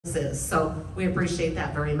is. So we appreciate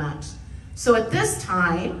that very much. So at this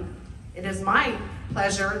time, it is my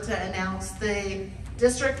pleasure to announce the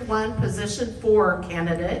District 1 Position 4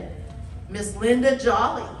 candidate, Ms. Linda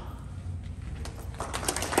Jolly.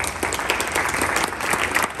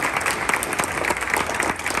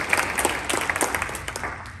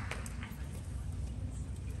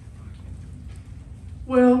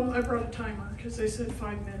 Well, I brought a timer because they said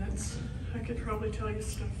 5 minutes. I could probably tell you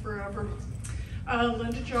stuff forever.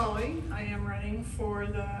 Linda Jolly. I am running for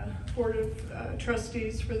the Board of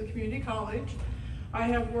Trustees for the Community College. I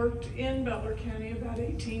have worked in Butler County about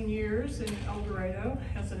 18 years in El Dorado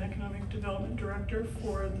as an Economic Development Director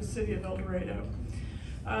for the City of El Dorado.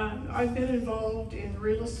 I've been involved in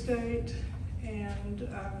real estate and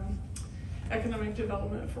economic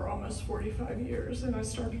development for almost 45 years, and I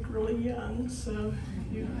started really young, so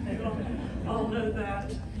you all know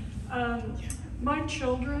that. My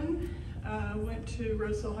children went to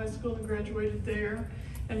Roseville High School and graduated there,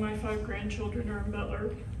 and my 5 grandchildren are in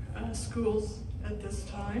Butler schools at this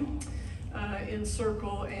time, in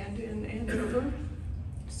Circle and in Andover.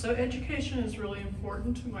 So education is really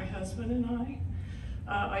important to my husband and I.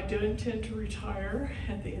 I do intend to retire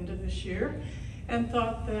at the end of this year, and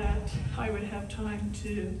thought that I would have time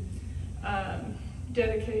to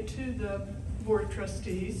dedicate to the Board of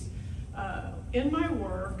Trustees. In my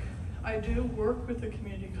work, I do work with the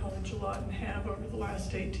community college a lot and have over the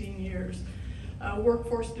last 18 years.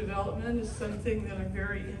 Workforce development is something that I'm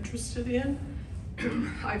very interested in.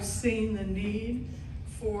 I've seen the need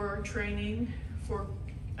for training for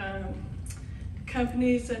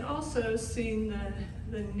companies, and also seen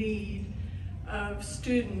the need of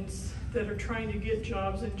students that are trying to get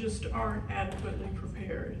jobs and just aren't adequately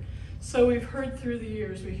prepared. So we've heard through the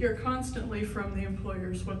years, we hear constantly from the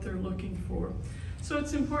employers what they're looking for. So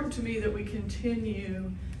it's important to me that we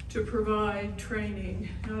continue to provide training,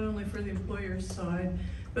 not only for the employer's side,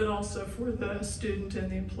 but also for the student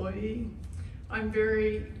and the employee. I'm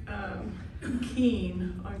very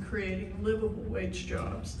keen on creating livable wage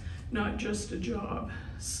jobs, not just a job.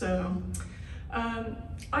 So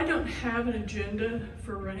I don't have an agenda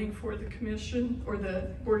for running for the commission or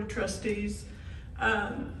the Board of Trustees,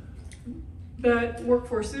 but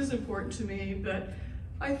workforce is important to me. But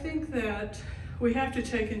I think that we have to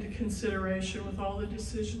take into consideration, with all the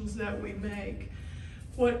decisions that we make,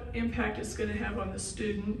 what impact it's going to have on the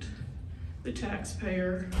student, the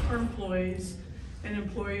taxpayer, our employees, and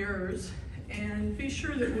employers, and be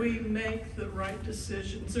sure that we make the right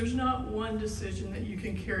decisions. There's not one decision that you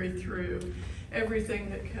can carry through everything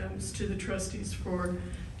that comes to the trustees for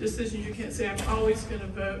decisions. You can't say, I'm always going to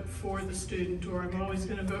vote for the student, or I'm always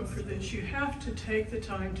going to vote for this. You have to take the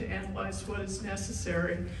time to analyze what is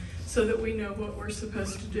necessary so that we know what we're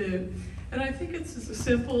supposed to do. And I think it's as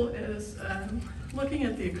simple as looking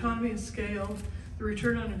at the economy of scale, the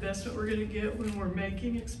return on investment we're going to get when we're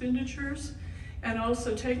making expenditures, and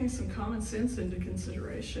also taking some common sense into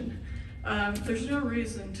consideration. There's no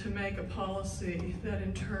reason to make a policy that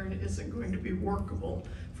in turn isn't going to be workable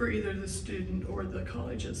for either the student or the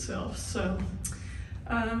college itself. So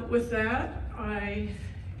with that, I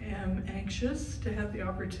am anxious to have the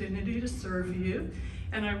opportunity to serve you,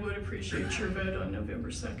 and I would appreciate your vote on November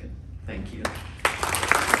 2nd. Thank you.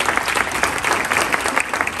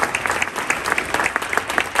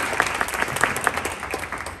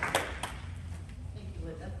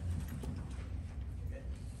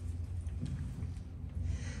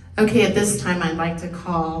 Okay, at this time, I'd like to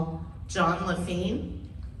call John Lafine.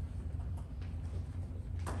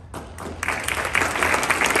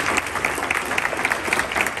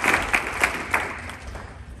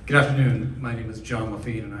 Good afternoon. My name is John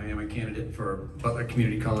Lafine, and I am a candidate for Butler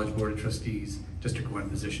Community College Board of Trustees, District 1,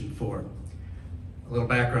 Position 4. A little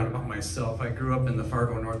background about myself. I grew up in the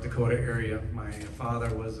Fargo, North Dakota area. My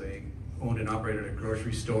father owned and operated a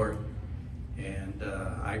grocery store, and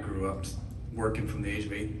I grew up working from the age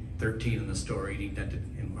of 13 in the store, eating dented,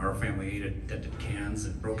 and our family ate dented cans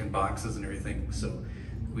and broken boxes and everything. So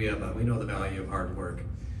we know the value of hard work.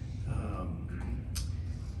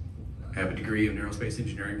 I have a degree in aerospace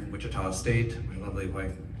engineering from Wichita State. My lovely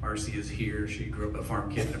wife Marcy is here. She grew up a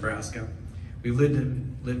farm kid in Nebraska. We lived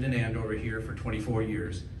in Andover here for 24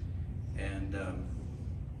 years, and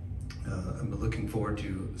I'm looking forward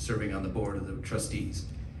to serving on the board of the trustees.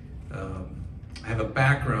 I have a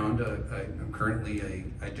background. I'm currently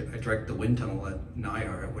I direct the wind tunnel at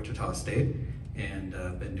NIAR at Wichita State, and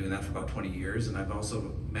been doing that for about 20 years. And I've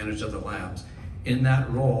also managed other labs. In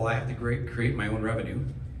that role, I have to create my own revenue,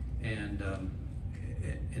 and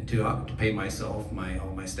to pay myself,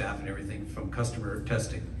 all my staff, and everything from customer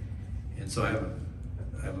testing. And so I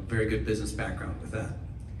have a very good business background with that.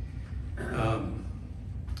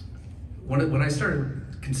 when I started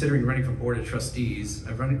considering running for Board of Trustees,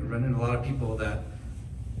 I've run into a lot of people that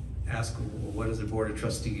ask, well, what does a Board of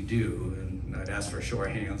Trustee do? And I'd ask for a show of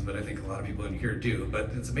hands, but I think a lot of people in here do.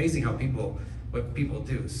 But it's amazing how what people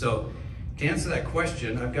do. So to answer that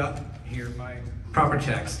question, I've got here my property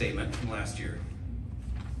tax statement from last year.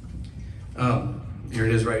 Here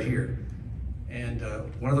it is right here. And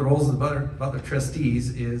one of the roles of the Butler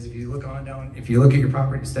trustees is, if you look at your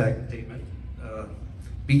property tax statement,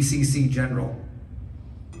 BCC General,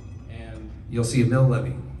 and you'll see a mill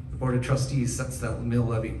levy. The Board of Trustees sets that mill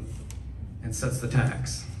levy and sets the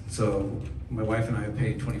tax. So my wife and I have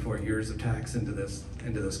paid 24 years of tax into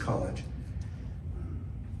this college.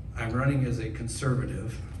 I'm running as a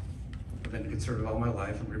conservative. I've been conservative all my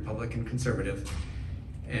life. I'm Republican conservative,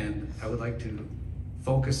 and I would like to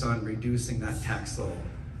focus on reducing that tax load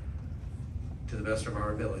to the best of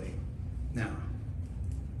our ability. Now,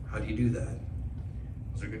 how do you do that?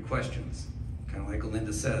 Those are good questions. Kind of like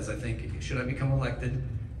Linda says, I think, should I become elected,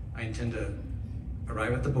 I intend to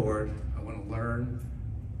arrive at the board. I want to learn,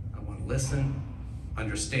 I want to listen,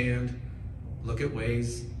 understand, look at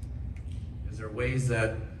ways. Is there ways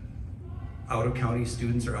that out-of-county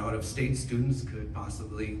students or out-of-state students could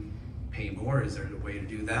possibly pay more? Is there a way to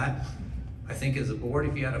do that? I think as a board,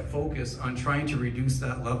 if you had a focus on trying to reduce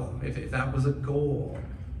that level, if that was a goal,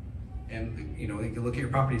 and you can look at your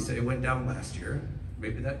property and say it went down last year,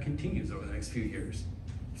 maybe that continues over the next few years.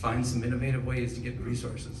 Find some innovative ways to get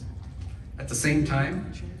resources. At the same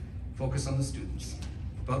time, focus on the students.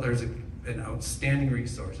 Butler is an outstanding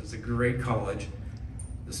resource. It's a great college.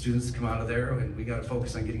 The students come out of there, and we got to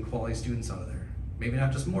focus on getting quality students out of there. Maybe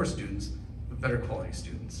not just more students, but better quality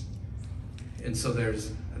students. And so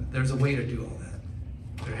there's a way to do all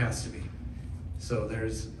that. There has to be. So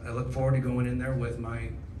I look forward to going in there with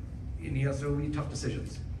and yes, there will be tough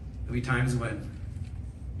decisions. There'll be times when,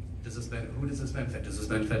 who does this benefit? Does this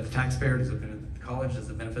benefit the taxpayer? Does it benefit the college? Does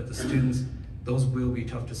it benefit the students? Those will be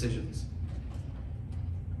tough decisions.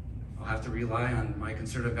 I'll have to rely on my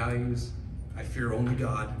conservative values. I fear only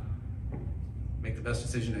God. Make the best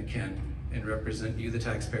decision I can and represent you, the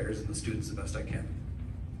taxpayers, and the students the best I can.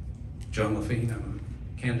 John Lafine, I'm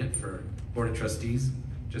a candidate for Board of Trustees,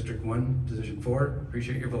 District 1, Position 4.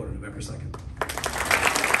 Appreciate your vote on November 2nd.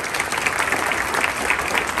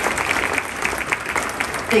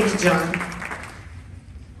 Thank you, John.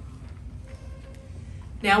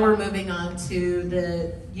 Now we're moving on to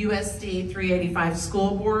the USD 385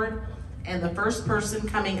 School Board, and the first person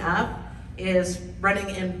coming up is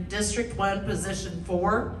running in District 1, Position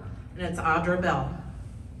 4, and it's Audra Bell.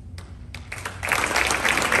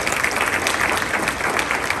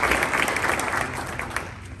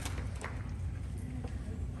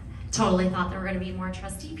 Totally thought there were going to be more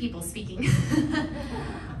trustee people speaking.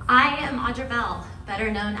 I am Audra Bell,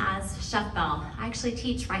 better known as Chef Bell. I actually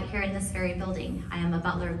teach right here in this very building. I am a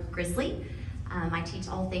Butler Grizzly. I teach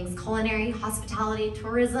all things culinary, hospitality,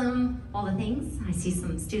 tourism, all the things. I see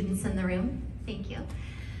some students in the room. Thank you.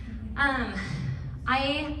 I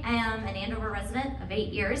am an Andover resident of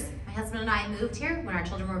 8 years. My husband and I moved here when our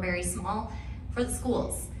children were very small for the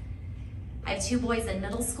schools. I have 2 boys in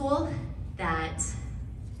middle school that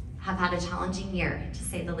have had a challenging year, to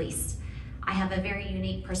say the least. I have a very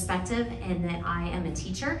unique perspective in that I am a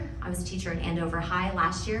teacher. I was a teacher at Andover High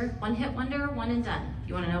last year. One hit wonder, one and done.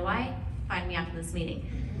 You wanna know why? Find me after this meeting.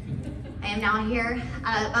 I am now here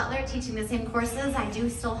at Butler teaching the same courses. I do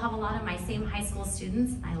still have a lot of my same high school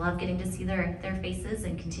students. I love getting to see their faces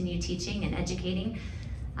and continue teaching and educating.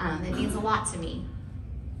 It means a lot to me.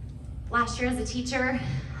 Last year as a teacher,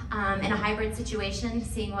 in a hybrid situation,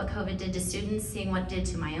 seeing what COVID did to students, seeing what it did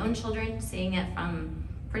to my own children, seeing it from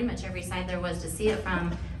pretty much every side there was to see it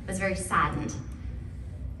from, was very saddened.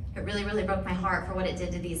 It really, really broke my heart for what it did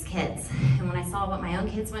to these kids. And when I saw what my own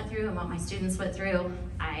kids went through and what my students went through,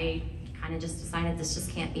 I kind of just decided this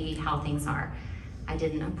just can't be how things are. I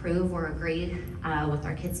didn't approve or agree with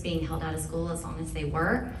our kids being held out of school as long as they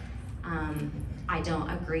were. I don't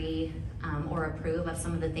agree or approve of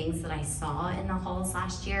some of the things that I saw in the halls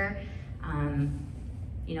last year.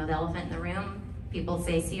 You know, the elephant in the room, people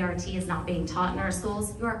say CRT is not being taught in our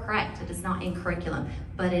schools. You are correct, it is not in curriculum,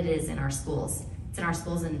 but it is in our schools. It's in our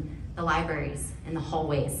schools, in the libraries, in the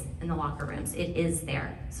hallways, in the locker rooms. It is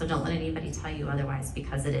there, so don't let anybody tell you otherwise,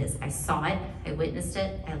 because it is. I saw it, I witnessed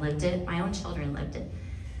it, I lived it, my own children lived it.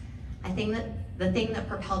 I think that the thing that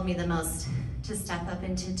propelled me the most to step up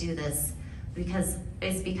and to do this because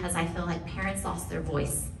I feel like parents lost their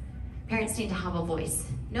voice. Parents need to have a voice.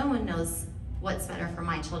 No one knows what's better for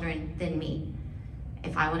my children than me.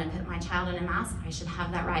 If I want to put my child in a mask, I should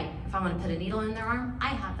have that right. If I want to put a needle in their arm, I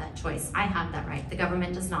have that choice. I have that right. The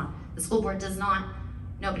government does not. The school board does not.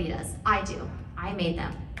 Nobody does. I do. I made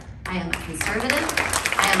them. I am a conservative.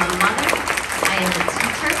 I am a mother. I am a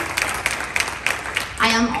teacher. I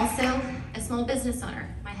am also a small business owner.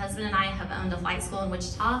 My husband and I have owned a flight school in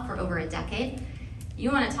Wichita for over a decade.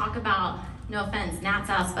 You want to talk about, no offense, Nat's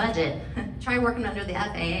ass budget. Try working under the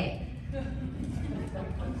FAA.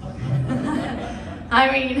 I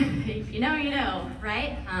mean, if you know, you know,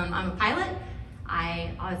 right? I'm a pilot.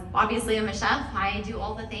 I obviously am a chef. I do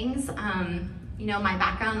all the things. You know, my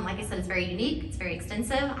background, like I said, is very unique. It's very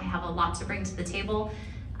extensive. I have a lot to bring to the table.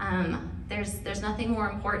 There's nothing more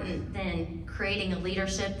important than creating a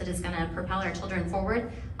leadership that is going to propel our children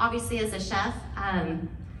forward. Obviously, as a chef,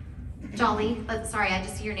 Jolly, sorry, I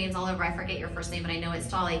just see your names all over. I forget your first name, but I know it's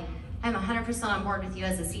Jolly. I'm 100% on board with you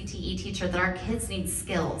as a CTE teacher that our kids need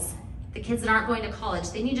skills. The kids that aren't going to college,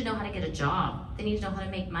 they need to know how to get a job. They need to know how to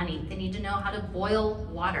make money. They need to know how to boil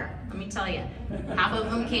water. Let me tell you, half of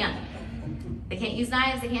them can't. They can't use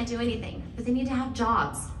knives, they can't do anything, but they need to have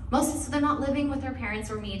jobs. Mostly so they're not living with their parents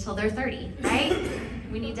or me till they're 30, right?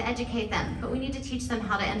 We need to educate them, but we need to teach them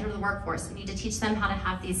how to enter the workforce. We need to teach them how to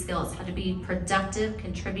have these skills, how to be productive,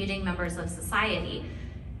 contributing members of society.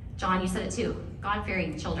 John, you said it too.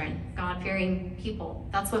 God-fearing children, God-fearing people.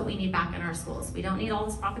 That's what we need back in our schools. We don't need all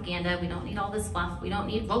this propaganda. We don't need all this fluff. We don't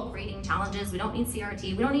need voc reading challenges. We don't need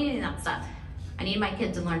CRT. We don't need any of that stuff. I need my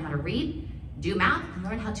kid to learn how to read, do math, and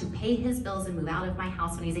learn how to pay his bills and move out of my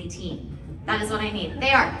house when he's 18. That is what I need. They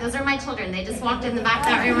are. Those are my children. They just walked in the back of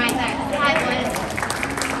that room right there. Hi,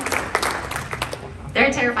 boys.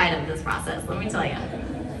 They're terrified of this process, let me tell you.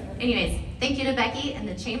 Anyways, thank you to Becky and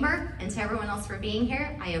the Chamber and to everyone else for being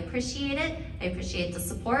here. I appreciate it. I appreciate the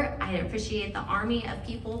support. I appreciate the army of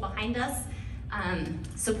people behind us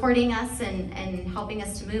supporting us and helping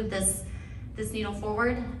us to move this needle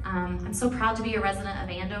forward. I'm so proud to be a resident of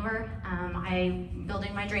Andover. I'm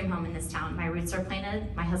building my dream home in this town. My roots are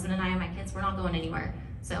planted. My husband and I and my kids, we're not going anywhere.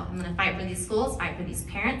 So I'm gonna fight for these schools, fight for these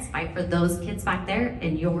parents, fight for those kids back there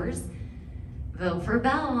and yours. Vote for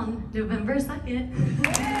Bell on November 2nd.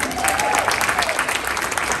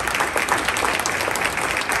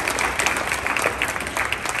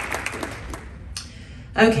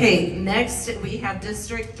 Okay, next we have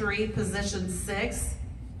District 3, Position 6,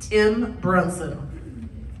 Tim Brunson.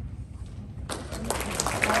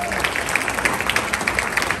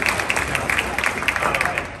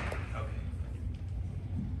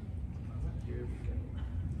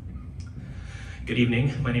 Good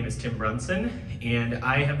evening, my name is Tim Brunson, and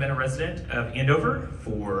I have been a resident of Andover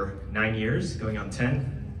for 9 years, going on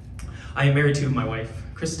 10. I am married to my wife,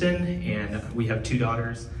 Kristen, and we have 2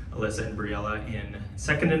 daughters, Alyssa and Briella, in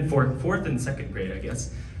fourth and second grade, I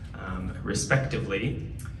guess,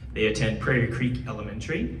 respectively. They attend Prairie Creek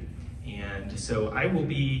Elementary, and so I will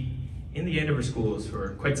be in the Andover schools for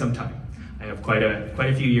quite some time. I have quite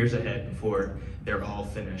a few years ahead before they're all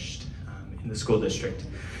finished in the school district.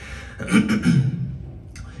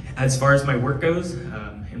 As far as my work goes,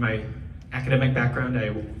 in my academic background, I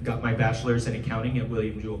got my bachelor's in accounting at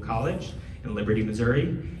William Jewell College in Liberty,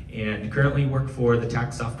 Missouri, and currently work for the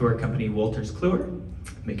tax software company Wolters Kluwer,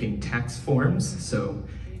 making tax forms. So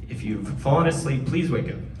if you've fallen asleep, please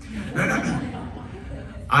wake up.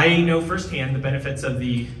 I know firsthand the benefits of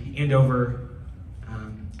the Andover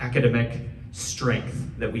academic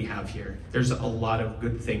strength that we have here. There's a lot of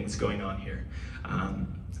good things going on here.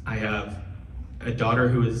 I have a daughter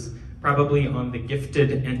who is probably on the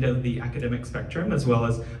gifted end of the academic spectrum, as well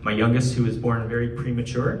as my youngest who was born very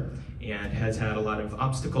premature and has had a lot of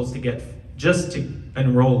obstacles to get just to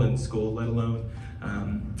enroll in school, let alone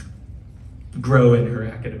grow in her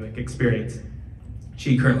academic experience.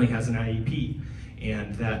 She currently has an IEP,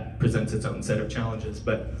 and that presents its own set of challenges.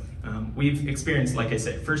 But we've experienced, like I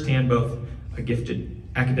said, firsthand both a gifted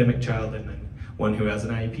academic child and then one who has an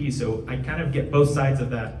IEP. So I kind of get both sides of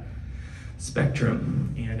that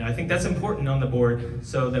spectrum. And I think that's important on the board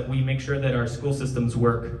so that we make sure that our school systems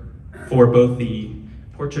work for both the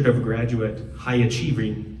portrait of a graduate, high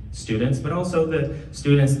achieving students, but also the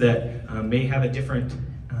students that may have a different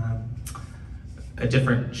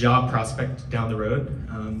job prospect down the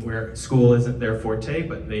road, where school isn't their forte,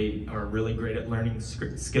 but they are really great at learning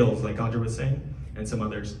skills, like Audra was saying, and some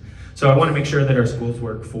others. So I want to make sure that our schools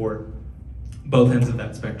work for both ends of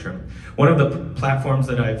that spectrum. One of the platforms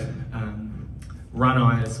that I've run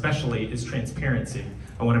on especially is transparency.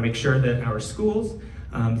 I want to make sure that our schools,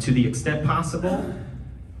 to the extent possible,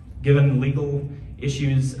 given legal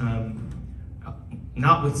issues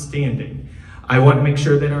notwithstanding, I want to make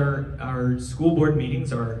sure that our school board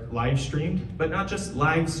meetings are live streamed, but not just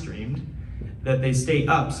live streamed, that they stay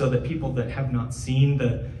up so that people that have not seen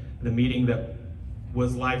the the meeting that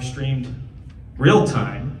was live streamed real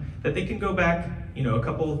time, that they can go back, a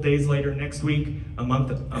couple of days later, next week, a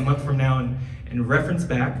month from now, and reference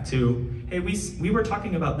back to, hey, we were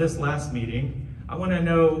talking about this last meeting. I want to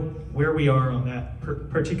know where we are on that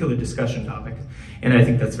particular discussion topic, and I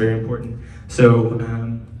think that's very important.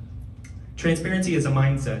 So transparency is a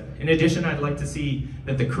mindset. In addition, I'd like to see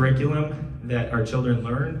that the curriculum that our children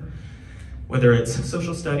learn, whether it's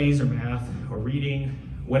social studies or math or reading,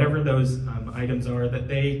 whatever those items are,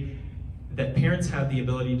 that parents have the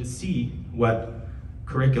ability to see what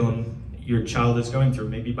curriculum your child is going through,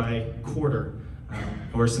 maybe by quarter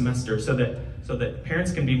or semester, so that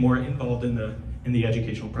parents can be more involved in the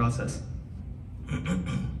educational process.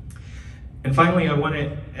 And finally, I want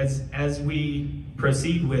to, as we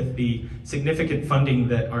proceed with the significant funding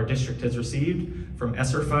that our district has received from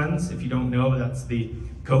ESSER funds, if you don't know, that's the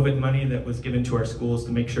COVID money that was given to our schools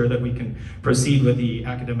to make sure that we can proceed with the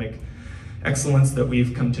academic excellence that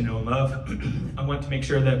we've come to know and love. I want to make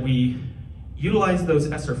sure that we utilize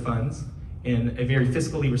those ESSER funds in a very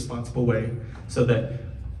fiscally responsible way, so that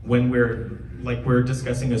when we're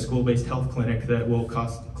discussing a school-based health clinic that will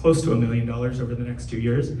cost close to $1 million over the next 2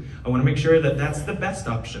 years, I want to make sure that that's the best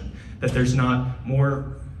option, that there's not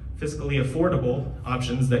more fiscally affordable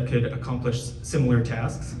options that could accomplish similar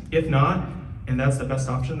tasks. If not, and that's the best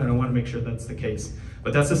option, then I want to make sure that's the case.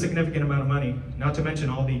 But that's a significant amount of money, not to mention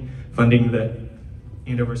all the funding that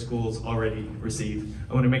Andover schools already receive.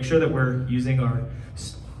 I want to make sure that we're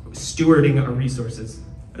stewarding our resources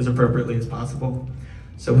as appropriately as possible.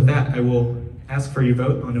 So with that, I will ask for your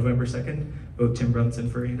vote on November 2nd. Vote Tim Brunson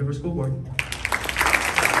for Andover School Board.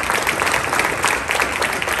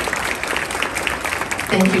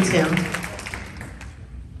 Thank you, Tim.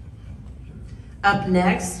 Up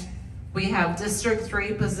next, we have District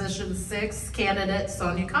 3, Position 6, candidate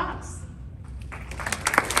Sonia Cox.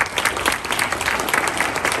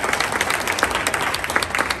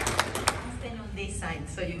 Stand on this side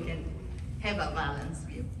so you can have a balanced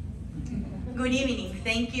view. Good evening.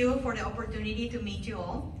 Thank you for the opportunity to meet you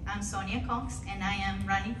all. I'm Sonia Cox, and I am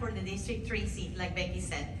running for the District 3 seat, like Becky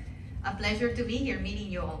said. A pleasure to be here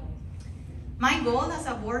meeting you all. My goal as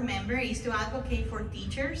a board member is to advocate for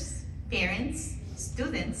teachers, parents,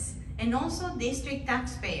 students, and also district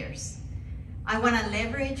taxpayers. I want to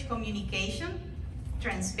leverage communication,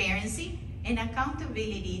 transparency, and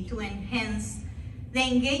accountability to enhance the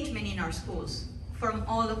engagement in our schools from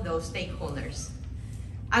all of those stakeholders.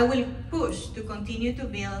 I will push to continue to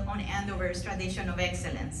build on Andover's tradition of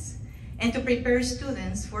excellence and to prepare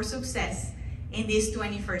students for success in this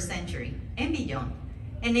 21st century and beyond,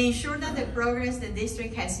 and ensure that the progress the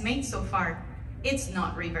district has made so far, it's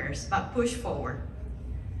not reversed, but pushed forward.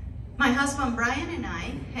 My husband Brian and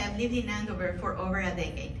I have lived in Andover for over a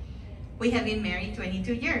decade. We have been married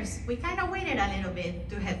 22 years. We kind of waited a little bit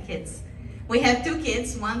to have kids. We have 2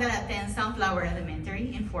 kids, one that attends Sunflower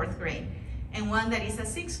Elementary in 4th grade, and one that is a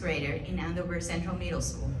 6th grader in Andover Central Middle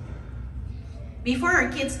School. Before our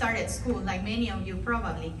kids started school, like many of you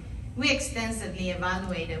probably, we extensively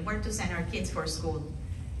evaluated where to send our kids for school.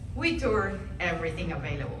 We toured everything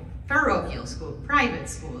available: parochial school, private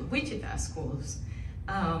school, Wichita schools,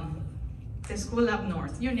 the school up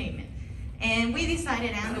north, you name it. And we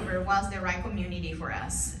decided Andover was the right community for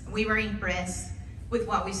us. We were impressed with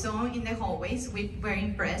what we saw in the hallways. We were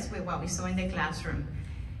impressed with what we saw in the classroom.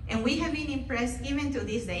 And we have been impressed even to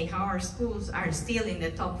this day how our schools are still in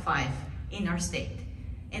the top 5 in our state.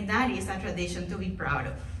 And that is a tradition to be proud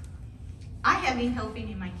of. I have been helping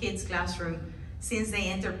in my kids' classroom since they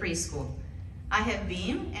entered preschool. I have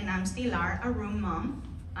been, and I'm still are, a room mom.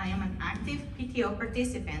 I am an active PTO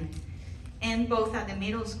participant, and both at the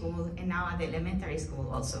middle school and now at the elementary school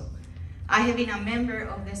also. I have been a member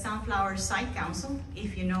of the Sunflower Site Council.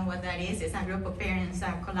 If you know what that is, it's a group of parents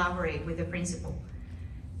that collaborate with the principal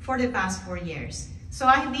for the past 4 years. So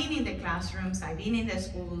I've been in the classrooms, I've been in the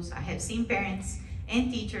schools, I have seen parents and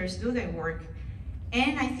teachers do their work,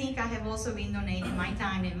 and I think I have also been donating my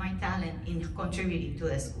time and my talent in contributing to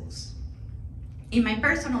the schools. In my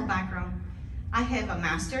personal background, I have a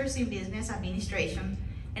master's in business administration,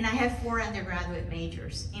 and I have 4 undergraduate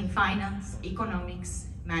majors in finance, economics,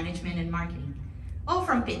 management, and marketing, all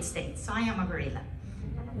from Pitt State, so I am a gorilla.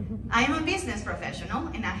 I am a business professional,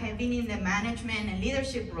 and I have been in the management and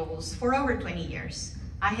leadership roles for over 20 years.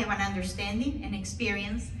 I have an understanding and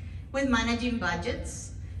experience with managing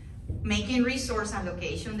budgets, making resource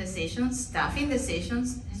allocation decisions, staffing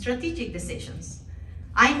decisions, and strategic decisions.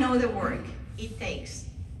 I know the work it takes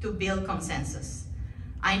to build consensus.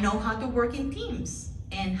 I know how to work in teams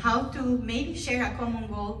and how to maybe share a common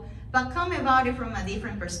goal, but come about it from a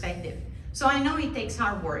different perspective So I know it takes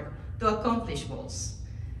hard work to accomplish goals.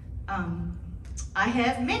 I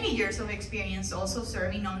have many years of experience also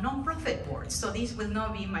serving on nonprofit boards, so this will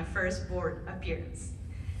not be my first board appearance.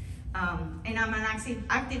 And I'm an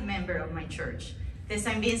active member of my church. The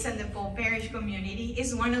St. Vincent de Paul Parish community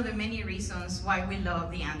is one of the many reasons why we love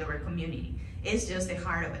the Andover community. It's just the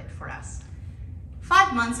heart of it for us.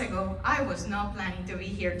 5 months ago, I was not planning to be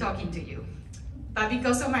here talking to you. But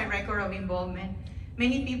because of my record of involvement,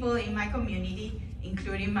 many people in my community,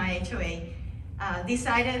 including my HOA,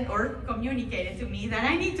 decided or communicated to me that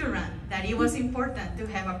I need to run, that it was important to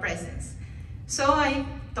have a presence. So I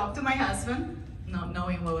talked to my husband, not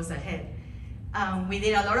knowing what was ahead. We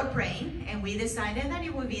did a lot of praying, and we decided that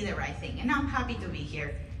it would be the right thing. And I'm happy to be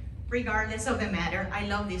here. Regardless of the matter, I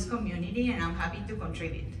love this community, and I'm happy to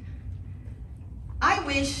contribute. I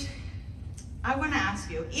want to ask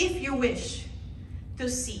you, if you wish to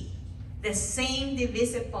see the same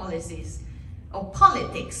divisive policies or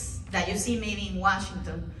politics that you see maybe in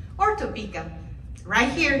Washington or Topeka, right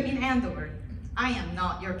here in Andover, I am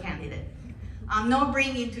not your candidate. I'm not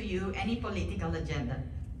bringing to you any political agenda.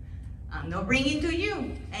 I'm not bringing to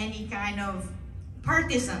you any kind of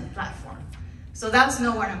partisan platform. So that's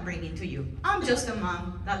not what I'm bringing to you. I'm just a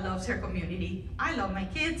mom that loves her community. I love my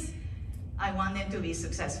kids. I want them to be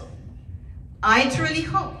successful. I truly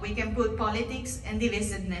hope we can put politics and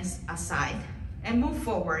divisiveness aside and move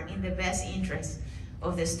forward in the best interest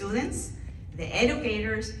of the students, the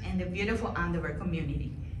educators, and the beautiful Andover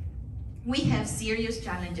community. We have serious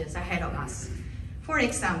challenges ahead of us. For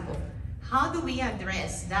example, how do we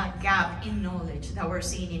address that gap in knowledge that we're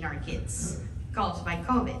seeing in our kids caused by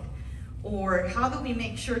COVID? Or how do we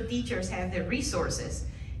make sure teachers have the resources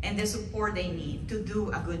and the support they need to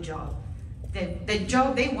do a good job? The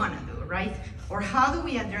job they want to do, right? Or how do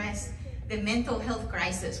we address the mental health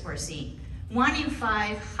crisis we're seeing? 1 in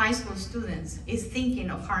 5 high school students is thinking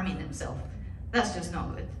of harming themselves. That's just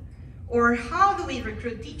not good. Or how do we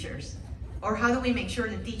recruit teachers? Or how do we make sure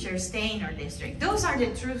the teachers stay in our district? Those are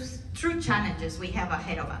the true challenges we have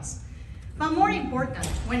ahead of us. But more important,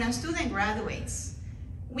 when a student graduates,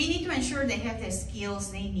 we need to ensure they have the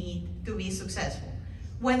skills they need to be successful.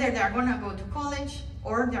 Whether they're gonna go to college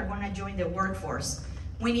or they're gonna join the workforce,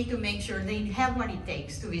 we need to make sure they have what it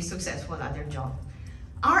takes to be successful at their job.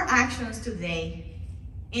 Our actions today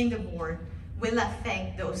in the board will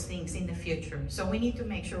affect those things in the future, so we need to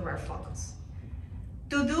make sure we're focused.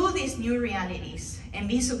 To do these new realities and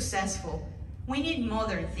be successful, we need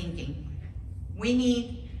modern thinking. We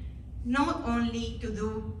need not only to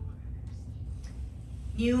do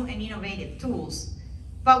new and innovative tools,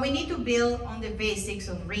 but we need to build on the basics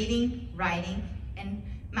of reading, writing, and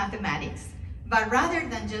mathematics. But rather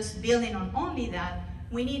than just building on only that,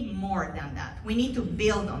 we need more than that. We need to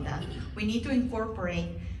build on that. We need to incorporate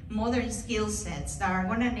modern skill sets that are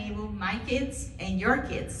gonna enable my kids and your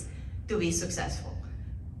kids to be successful.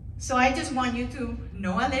 So I just want you to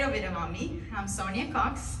know a little bit about me. I'm Sonia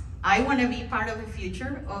Cox. I want to be part of the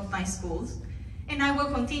future of my schools, and I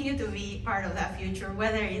will continue to be part of that future,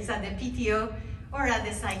 whether it's at the PTO or at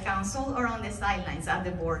the City Council or on the sidelines at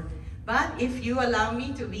the board. But if you allow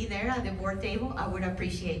me to be there at the board table, I would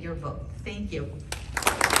appreciate your vote. Thank you.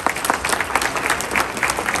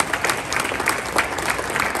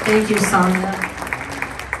 Thank you, Sonia.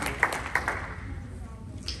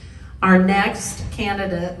 Our next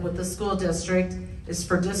candidate with the school district is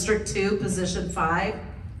for District 2, Position 5,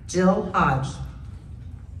 Jill Hodge.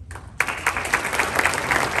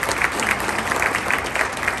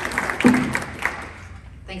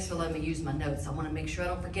 Thanks for letting me use my notes. I want to make sure I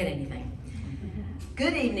don't forget anything.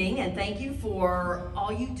 Good evening, and thank you for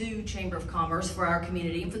all you do, Chamber of Commerce, for our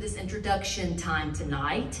community and for this introduction time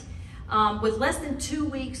tonight. With less than 2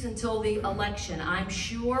 weeks until the election, I'm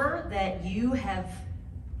sure that you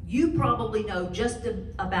probably know just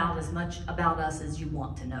about as much about us as you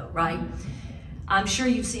want to know, right? I'm sure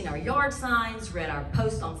you've seen our yard signs, read our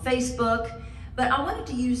posts on Facebook, but I wanted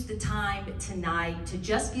to use the time tonight to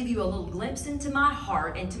just give you a little glimpse into my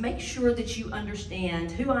heart and to make sure that you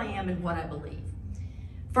understand who I am and what I believe.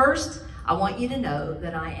 First, I want you to know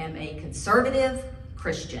that I am a conservative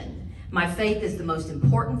Christian. My faith is the most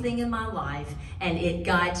important thing in my life, and it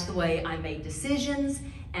guides the way I make decisions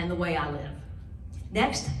and the way I live.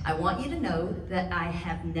 Next, I want you to know that I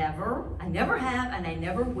never have, and I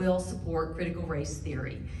never will support critical race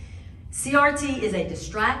theory. CRT is a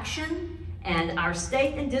distraction, and our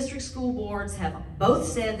state and district school boards have both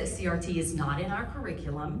said that CRT is not in our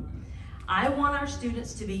curriculum. I want our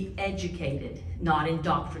students to be educated, not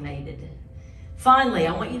indoctrinated. Finally,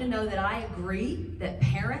 I want you to know that I agree that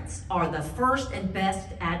parents are the first and best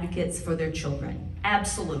advocates for their children.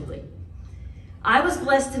 Absolutely. I was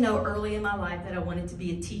blessed to know early in my life that I wanted to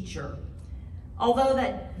be a teacher. Although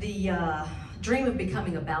the dream of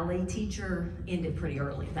becoming a ballet teacher ended pretty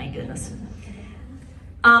early, thank goodness.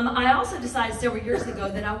 I also decided several years ago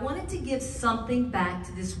that I wanted to give something back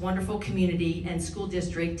to this wonderful community and school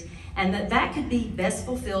district, and that could be best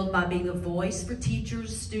fulfilled by being a voice for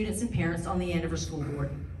teachers, students, and parents on the Andover School Board.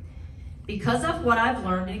 Because of what I've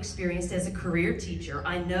learned and experienced as a career teacher,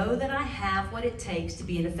 I know that I have what it takes to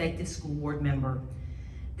be an effective school board member.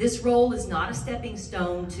 This role is not a stepping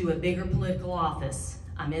stone to a bigger political office.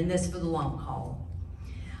 I'm in this for the long haul.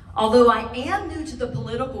 Although I am new to the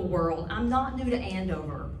political world, I'm not new to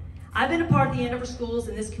Andover. I've been a part of the Andover schools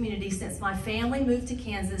in this community since my family moved to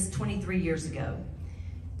Kansas 23 years ago.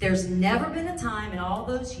 There's never been a time in all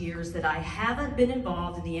those years that I haven't been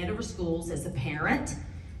involved in the Andover schools as a parent,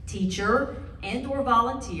 teacher, and/or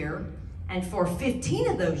volunteer, and for 15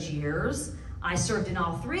 of those years, I served in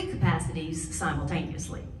all 3 capacities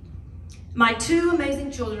simultaneously. My 2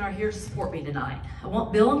 amazing children are here to support me tonight. I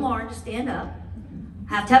want Bill and Lauren to stand up.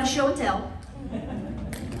 I have to have a show and tell.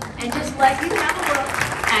 And just let you have a look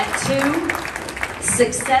at 2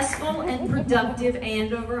 successful and productive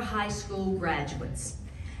Andover High School graduates.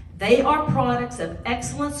 They are products of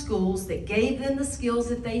excellent schools that gave them the skills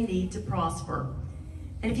that they need to prosper.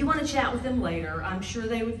 And if you want to chat with them later, I'm sure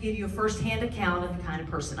they would give you a first-hand account of the kind of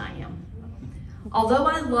person I am. Although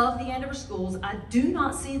I love the Andover schools, I do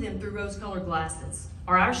not see them through rose-colored glasses.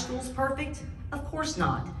 Are our schools perfect? Of course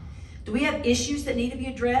not. Do we have issues that need to be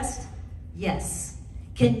addressed? Yes.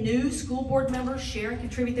 Can new school board members share and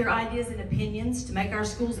contribute their ideas and opinions to make our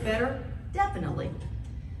schools better? Definitely.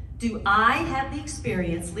 Do I have the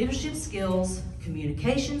experience, leadership skills,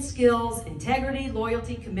 communication skills, integrity,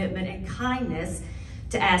 loyalty, commitment, and kindness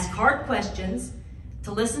to ask hard questions,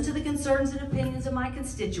 to listen to the concerns and opinions of my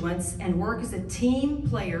constituents, and work as a team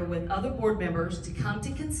player with other board members to come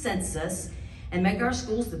to consensus and make our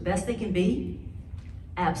schools the best they can be?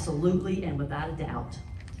 Absolutely, and without a doubt.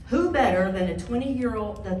 Who better than a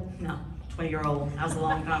 20-year-old, that was a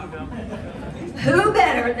long time ago. Who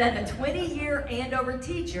better than a 20-year Andover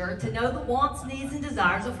teacher to know the wants, needs, and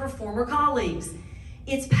desires of her former colleagues?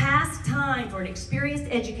 It's past time for an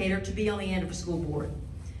experienced educator to be on the Andover School Board.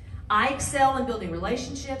 I excel in building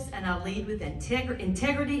relationships, and I lead with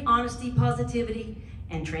integrity, honesty, positivity,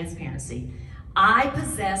 and transparency. I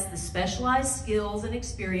possess the specialized skills and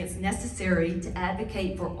experience necessary to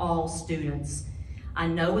advocate for all students. I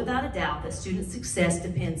know without a doubt that student success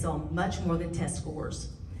depends on much more than test scores.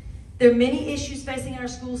 There are many issues facing our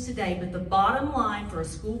schools today, but the bottom line for a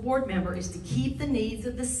school board member is to keep the needs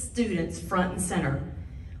of the students front and center.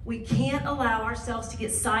 We can't allow ourselves to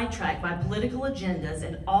get sidetracked by political agendas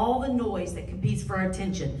and all the noise that competes for our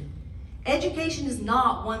attention. Education is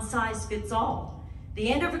not one size fits all. The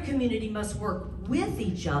Andover community must work with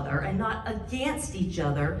each other and not against each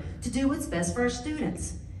other to do what's best for our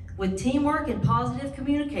students. With teamwork and positive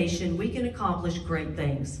communication, we can accomplish great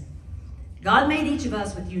things. God made each of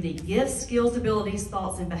us with unique gifts, skills, abilities,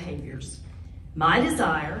 thoughts, and behaviors. My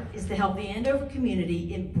desire is to help the Andover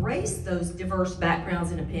community embrace those diverse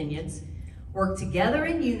backgrounds and opinions, work together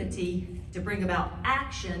in unity to bring about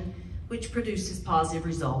action which produces positive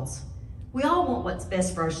results. We all want what's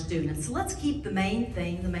best for our students, so let's keep the main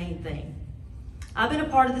thing the main thing. I've been a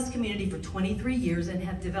part of this community for 23 years and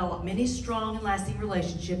have developed many strong and lasting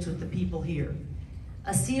relationships with the people here.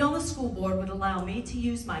 A seat on the school board would allow me to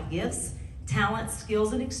use my gifts, talents,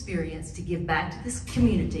 skills, and experience to give back to this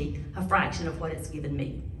community a fraction of what it's given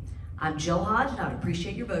me. I'm Jill Hodge, and I'd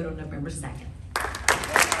appreciate your vote on November 2nd.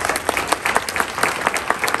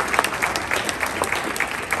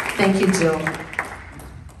 Thank you, Jill.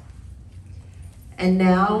 And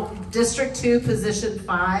now, District 2, Position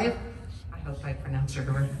 5. I hope I pronounced your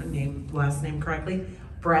last name correctly.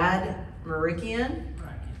 Brad Marakian.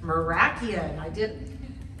 Marakian. I did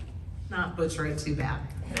not butcher it too bad.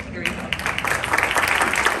 Here you go.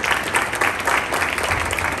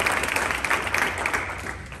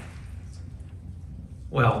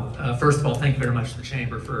 Well, first of all, thank you very much to the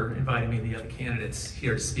Chamber for inviting me and the other candidates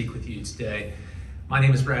here to speak with you today. My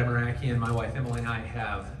name is Brad Marakian. My wife Emily and I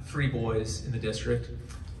have 3 boys in the district.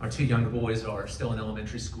 Our 2 younger boys are still in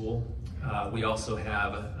elementary school. We also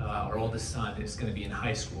have our oldest son is going to be in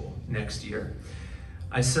high school next year.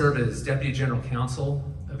 I serve as Deputy General Counsel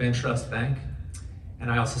of Entrust Bank, and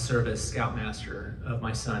I also serve as Scoutmaster of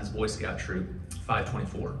my son's Boy Scout Troop,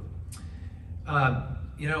 524.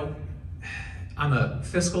 You know, I'm a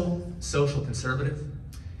fiscal, social conservative.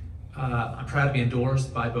 I'm proud to be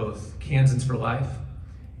endorsed by both Kansans for Life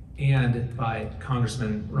and by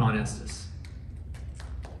Congressman Ron Estes.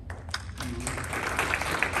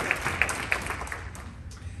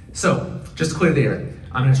 So, just to clear the air,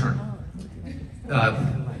 I'm an attorney.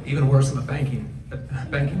 Even worse, I'm a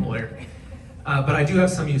banking lawyer. But I do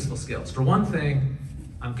have some useful skills. For one thing,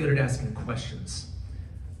 I'm good at asking questions.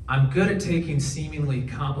 I'm good at taking seemingly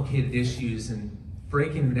complicated issues and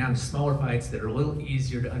breaking them down to smaller bites that are a little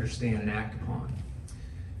easier to understand and act upon.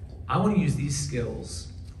 I want to use these skills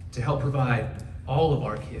to help provide all of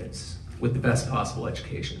our kids with the best possible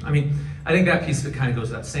education. I mean, I think that piece of it kind of goes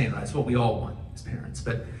without saying, right? It's what we all want as parents.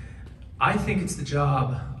 But I think it's the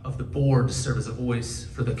job of the board to serve as a voice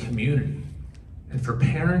for the community and for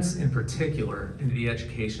parents in particular into the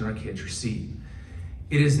education our kids receive.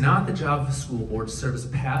 It is not the job of the school board to serve as a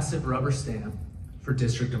passive rubber stamp for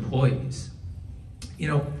district employees. You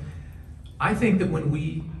know, I think that when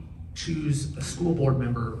we choose a school board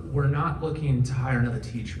member, we're not looking to hire another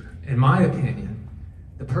teacher. In my opinion,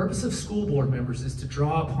 the purpose of school board members is to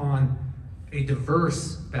draw upon a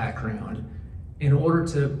diverse background in order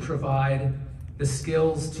to provide the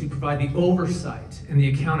skills to provide the oversight and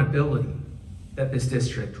the accountability that this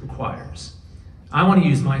district requires. I want to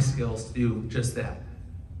use my skills to do just that.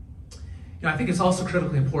 You know, I think it's also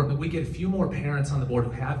critically important that we get a few more parents on the board who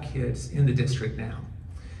have kids in the district now.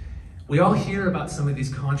 We all hear about some of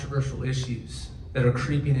these controversial issues that are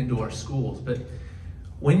creeping into our schools, but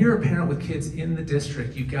when you're a parent with kids in the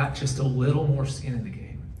district, you've got just a little more skin in the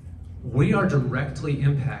game. We are directly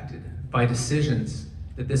impacted by decisions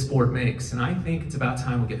that this board makes, and I think it's about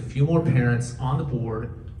time we get a few more parents on the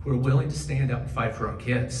board who are willing to stand up and fight for our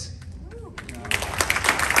kids.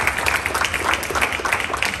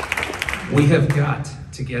 We have got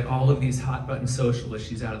to get all of these hot button social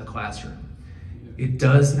issues out of the classroom. It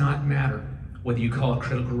does not matter whether you call it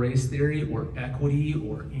critical race theory or equity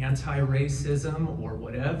or anti-racism or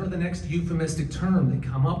whatever the next euphemistic term they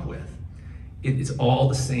come up with. It is all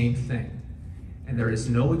the same thing. And there is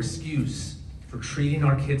no excuse for treating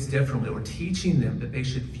our kids differently or teaching them that they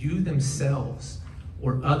should view themselves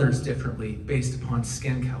or others differently based upon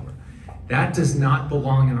skin color. That does not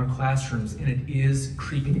belong in our classrooms, and it is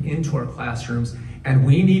creeping into our classrooms, and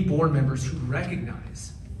we need board members who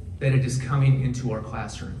recognize that it is coming into our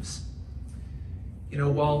classrooms. You know,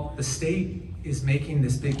 while the state is making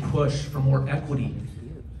this big push for more equity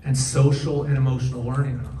and social and emotional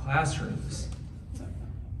learning in our classrooms,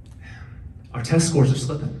 our test scores are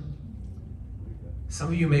slipping. Some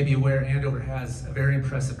of you may be aware Andover has a very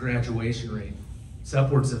impressive graduation rate. It's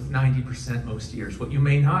upwards of 90% most years. What you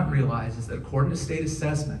may not realize is that according to state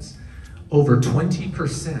assessments, over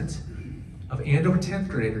 20% of Andover 10th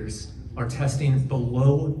graders are testing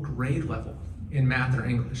below grade level in math or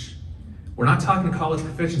English. We're not talking college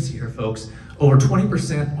proficiency here, folks. Over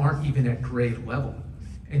 20% aren't even at grade level,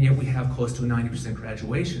 and yet we have close to a 90%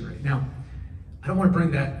 graduation rate. Now, I don't want to bring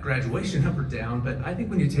that graduation number down, but I think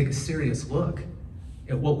we need to take a serious look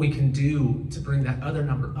at what we can do to bring that other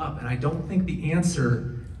number up. And I don't think the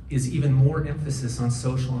answer is even more emphasis on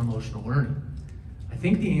social and emotional learning. I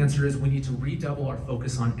think the answer is we need to redouble our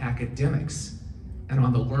focus on academics and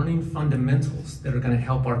on the learning fundamentals that are going to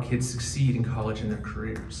help our kids succeed in college and their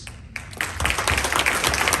careers.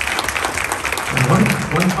 And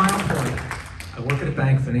one final point. I work at a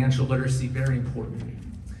bank, financial literacy, very important to me.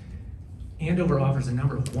 Andover offers a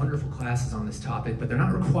number of wonderful classes on this topic, but they're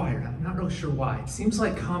not required. I'm not really sure why. It seems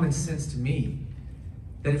like common sense to me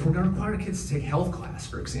that if we're going to require kids to take health class,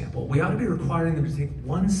 for example, we ought to be requiring them to take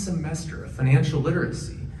one semester of financial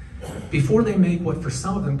literacy before they make what for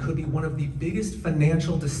some of them could be one of the biggest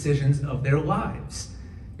financial decisions of their lives.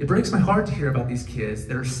 It breaks my heart to hear about these kids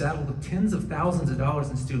that are saddled with tens of thousands of dollars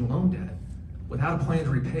in student loan debt without a plan to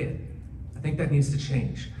repay it. I think that needs to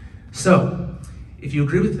change. So, if you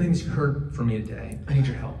agree with things you heard from me today, I need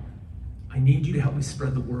your help. I need you to help me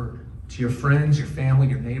spread the word to your friends, your family,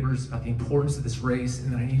 your neighbors about the importance of this race,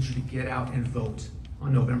 and that I need you to get out and vote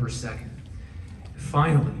on November 2nd.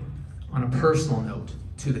 Finally, on a personal note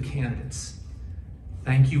to the candidates,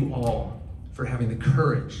 thank you all for having the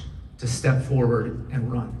courage to step forward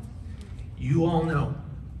and run. You all know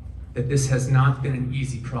that this has not been an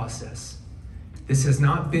easy process. This has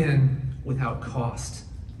not been without cost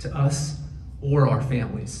to us or our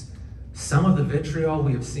families. Some of the vitriol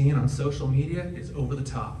we have seen on social media is over the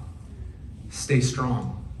top. Stay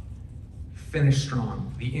strong. Finish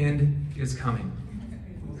strong. The end is coming.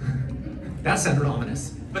 That sounded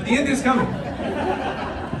ominous, but the end is coming.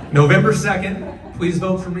 November 2nd, please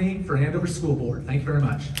vote for me for Andover School Board. Thank you very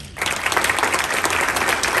much.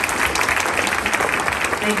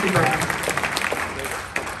 Thank you, Brad.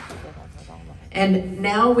 And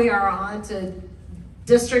now we are on to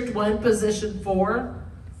District 1, Position 4,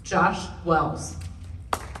 Josh Wells.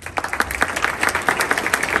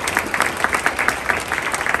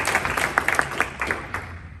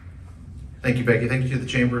 Thank you, Becky. Thank you to the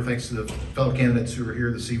Chamber. Thanks to the fellow candidates who are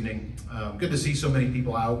here this evening. Good to see so many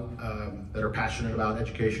people out that are passionate about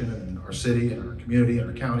education and our city and our community and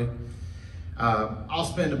our county. I'll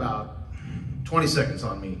spend about 20 seconds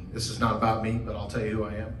on me. This is not about me, but I'll tell you who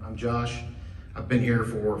I am. I'm Josh. I've been here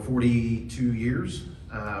for 42 years.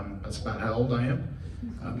 That's about how old I am.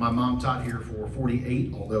 My mom taught here for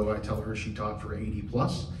 48, although I tell her she taught for 80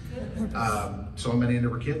 plus. So I'm an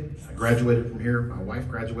Andover kid. I graduated from here. My wife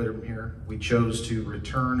graduated from here. We chose to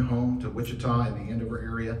return home to Wichita in the Andover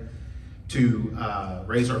area to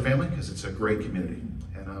raise our family because it's a great community,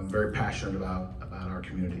 and I'm very passionate about our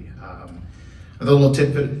community. A little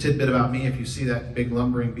tidbit about me: if you see that big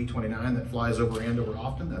lumbering B-29 that flies over Andover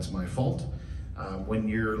often, that's my fault. When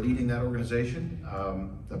you're leading that organization,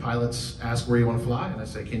 the pilots ask where you want to fly, and I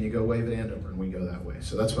say, can you go wave at Andover? And we go that way.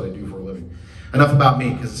 So that's what I do for a living. Enough about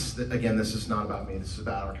me, because again, this is not about me. This is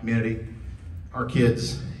about our community, our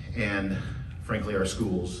kids, and frankly, our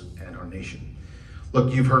schools and our nation.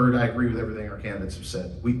 Look, you've heard, I agree with everything our candidates have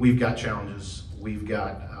said. We've got challenges. We've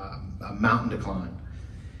got a mountain to climb.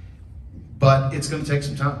 But it's going to take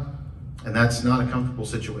some time, and that's not a comfortable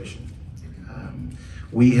situation.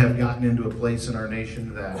 We have gotten into a place in our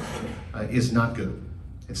nation that is not good.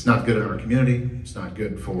 It's not good in our community. It's not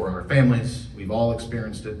good for our families. We've all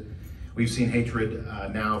experienced it. We've seen hatred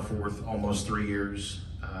now for almost 3 years,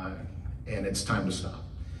 and it's time to stop.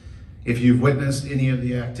 If you've witnessed any of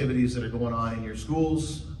the activities that are going on in your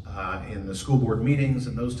schools, in the school board meetings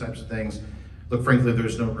and those types of things, look, frankly,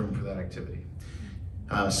 there's no room for that activity.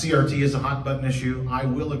 CRT is a hot button issue. I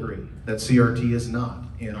will agree that CRT is not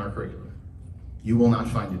in our curriculum. You will not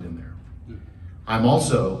find it in there. I'm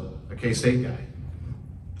also a K-State guy.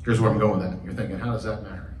 Here's where I'm going with that. You're thinking, how does that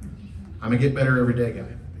matter? I'm a get better every day guy.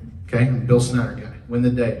 Okay, I'm a Bill Snyder guy. Win the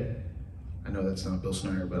day. I know that's not Bill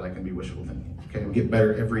Snyder, but I can be wishful thinking. Okay, I'm a get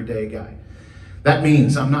better every day guy. That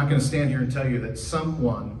means I'm not going to stand here and tell you that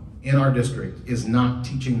someone in our district is not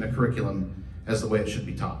teaching the curriculum as the way it should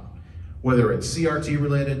be taught. Whether it's CRT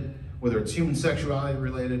related, whether it's human sexuality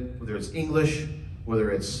related, whether it's English,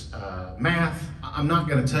 whether it's math, I'm not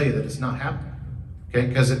going to tell you that it's not happening, okay?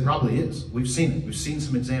 Because it probably is. We've seen it. We've seen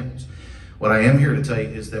some examples. What I am here to tell you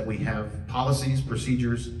is that we have policies,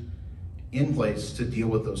 procedures in place to deal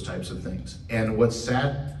with those types of things. And what's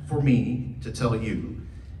sad for me to tell you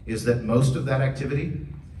is that most of that activity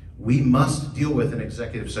we must deal with in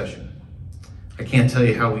executive session. I can't tell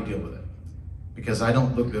you how we deal with it because I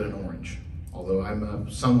don't look good in orange. Although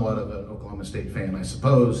I'm somewhat of an Oklahoma State fan, I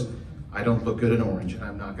suppose I don't look good in orange, and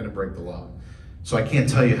I'm not going to break the law. So I can't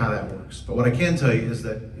tell you how that works. But what I can tell you is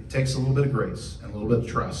that it takes a little bit of grace and a little bit of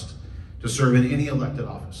trust to serve in any elected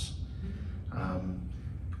office.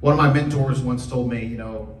 One of my mentors once told me, you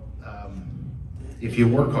know, if you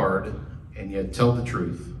work hard and you tell the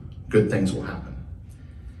truth, good things will happen.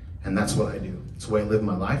 And that's what I do. It's the way I live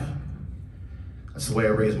my life. That's the way I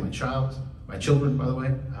raise my children, by the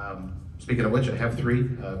way. Speaking of which, I have 3.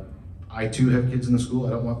 I too have kids in the school. I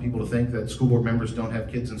don't want people to think that school board members don't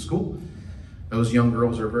have kids in school. Those young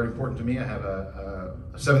girls are very important to me. I have a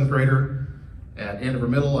 7th grader at Andover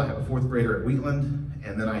Middle. I have a 4th grader at Wheatland.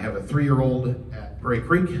 And then I have a 3-year-old at Prairie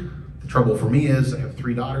Creek. The trouble for me is I have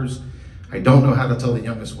 3 daughters. I don't know how to tell the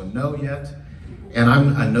youngest one no yet. And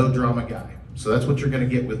I'm a no drama guy. So that's what you're going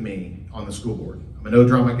to get with me on the school board. I'm a no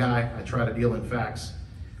drama guy. I try to deal in facts.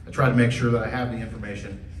 I try to make sure that I have the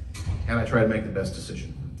information. And I try to make the best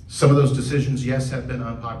decision. Some of those decisions, yes, have been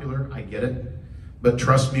unpopular. I get it. But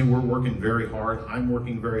trust me, we're working very hard. I'm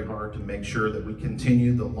working very hard to make sure that we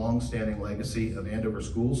continue the long-standing legacy of Andover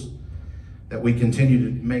schools, that we continue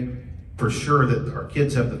to make for sure that our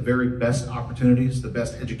kids have the very best opportunities, the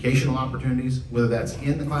best educational opportunities, whether that's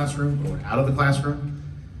in the classroom or out of the classroom.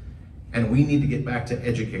 And we need to get back to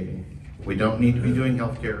educating. We don't need to be doing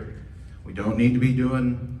healthcare. We don't need to be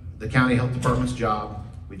doing the county health department's job.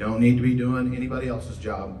 We don't need to be doing anybody else's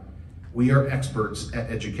job. We are experts at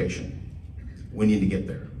education. We need to get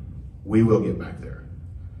there. We will get back there.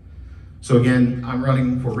 So again, I'm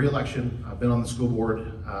running for re-election. I've been on the school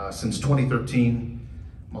board since 2013.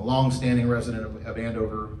 I'm a long-standing resident of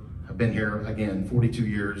Andover. I've been here, again, 42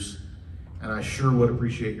 years. And I sure would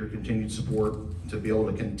appreciate your continued support to be able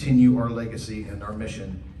to continue our legacy and our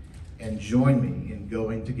mission and join me in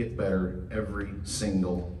going to get better every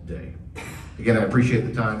single day. Again, I appreciate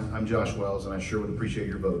the time. I'm Josh Wells, and I sure would appreciate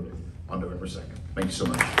your vote on November 2nd. Thank you so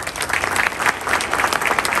much.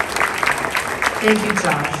 Thank you,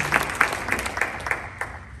 Josh.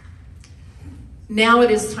 Now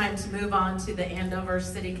it is time to move on to the Andover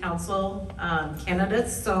City Council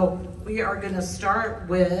candidates. So we are going to start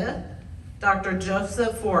with Dr.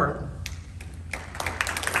 Joseph Ford.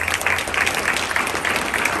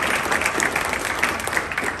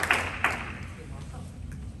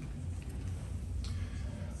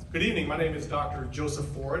 Good evening. My name is Dr. Joseph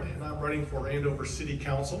Ford, and I'm running for Andover City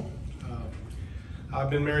Council. I've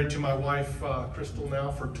been married to my wife, Crystal,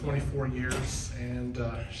 now for 24 years, and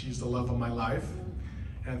she's the love of my life.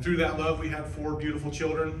 And through that love, we had 4 beautiful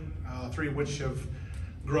children, 3 of which have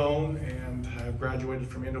grown and have graduated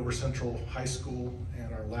from Andover Central High School,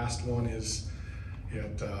 and our last one is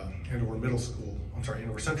at Andover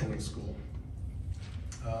Central Middle School.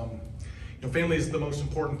 Family is the most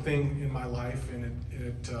important thing in my life, and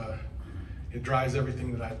it drives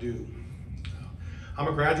everything that I do. I'm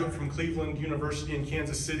a graduate from Cleveland University in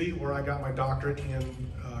Kansas City, where I got my doctorate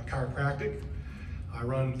in chiropractic. I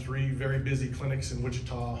run 3 very busy clinics in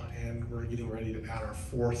Wichita, and we're getting ready to add our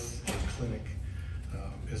 4th clinic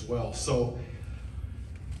as well. So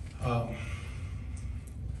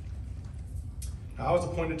I was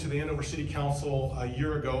appointed to the Andover City Council a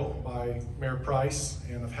year ago by Mayor Price,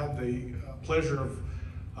 and I've had the pleasure of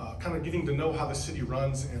kind of getting to know how the city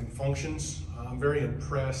runs and functions. I'm very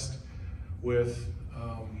impressed with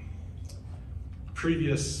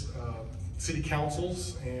previous city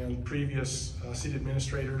councils and previous city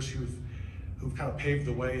administrators who've kind of paved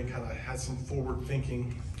the way and kind of had some forward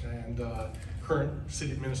thinking, and current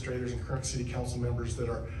city administrators and current city council members that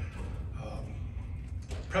are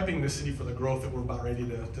prepping the city for the growth that we're about ready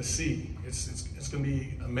to see. It's going to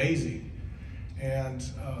be amazing, and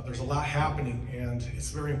there's a lot happening, and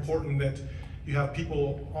it's very important that you have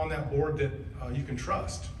people on that board that you can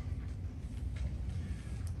trust.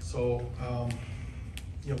 So,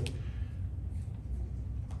 in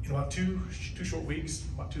about two short weeks,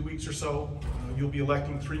 about 2 weeks or so, you'll be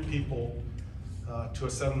electing 3 people to a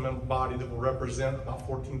 7-member body that will represent about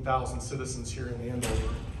 14,000 citizens here in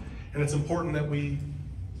Andover. And it's important that we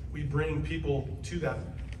bring people to that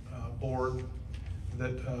board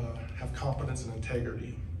that have competence and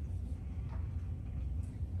integrity.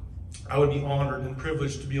 I would be honored and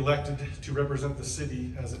privileged to be elected to represent the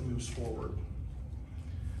city as it moves forward.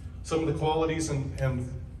 Some of the qualities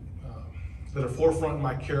that are forefront in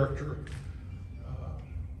my character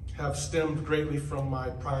have stemmed greatly from my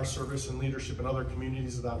prior service and leadership in other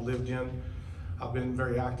communities that I've lived in. I've been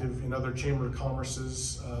very active in other Chamber of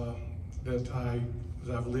Commerces that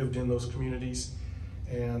I've lived in those communities,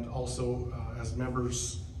 and also as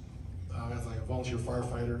members, as a volunteer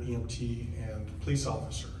firefighter, EMT, and police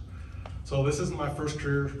officer. So this isn't my first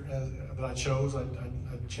career that I chose. I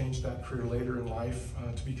changed that career later in life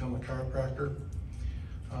to become a chiropractor.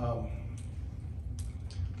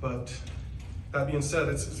 But that being said,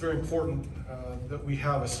 it's very important that we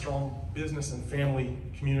have a strong business and family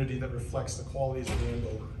community that reflects the qualities of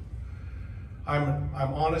Andover.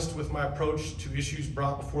 I'm honest with my approach to issues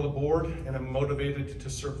brought before the board, and I'm motivated to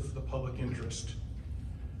serve the public interest.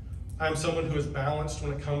 I'm someone who is balanced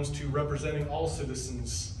when it comes to representing all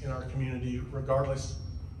citizens in our community, regardless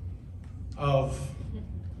of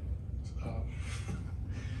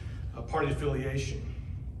a party affiliation.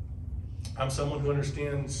 I'm someone who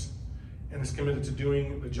understands and is committed to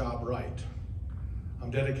doing the job right.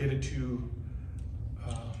 I'm dedicated to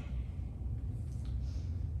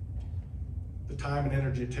the time and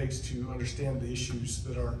energy it takes to understand the issues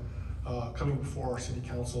that are coming before our city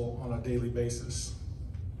council on a daily basis.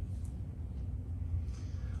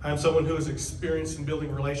 I am someone who is experienced in building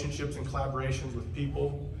relationships and collaborations with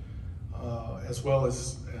people, as well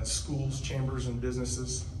as schools, chambers, and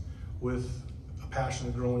businesses, with a passion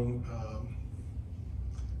of growing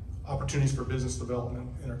opportunities for business development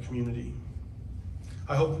in our community.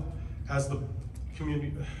 I hope as the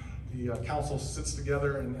council sits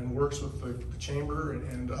together and works with the chamber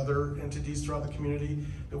and other entities throughout the community,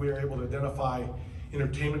 that we are able to identify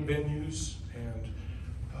entertainment venues and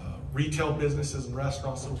retail businesses and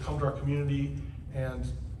restaurants that will come to our community and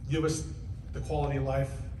give us the quality of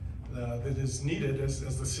life that is needed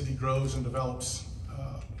as the city grows and develops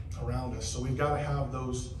around us. So we've got to have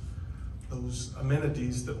those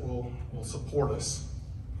amenities that will support us.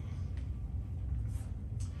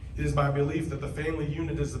 It is my belief that the family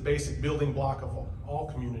unit is the basic building block of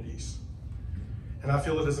all communities. And I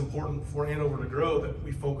feel it is important for Andover to grow that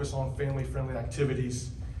we focus on family-friendly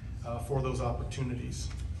activities for those opportunities.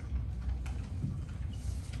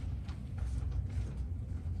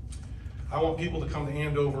 I want people to come to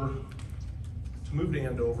Andover, to move to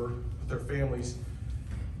Andover with their families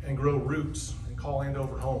and grow roots and call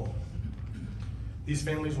Andover home. These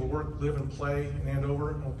families will work, live, and play in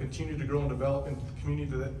Andover and will continue to grow and develop into the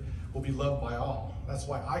community that will be loved by all. That's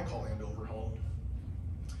why I call Andover home.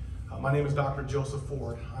 My name is Dr. Joseph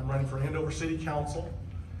Ford. I'm running for Andover City Council,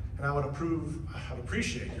 and I'd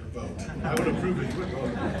appreciate your vote. I would approve if you would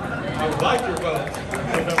vote. I would like your vote on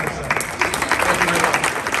November 7th. Thank you very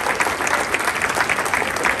much.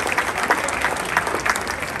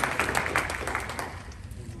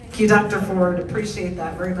 Thank you, Dr. Ford. Appreciate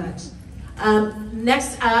that very much.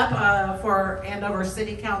 Next up for Andover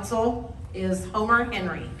City Council is Homer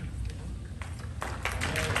Henry.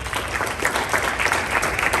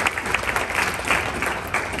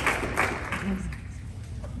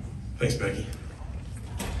 Thanks, Becky.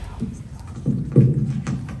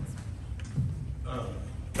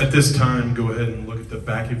 At this time, go ahead and look at the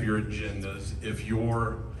back of your agendas. If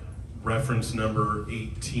your reference number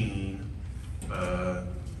 18,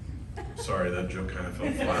 sorry, that joke kind of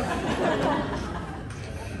fell flat.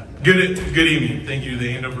 Good evening. Thank you to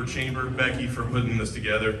the Andover Chamber, Becky, for putting this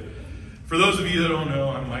together. For those of you that don't know,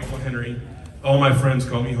 I'm Michael Henry. All my friends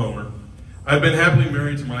call me Homer. I've been happily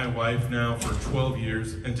married to my wife now for 12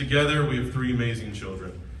 years, and together we have 3 amazing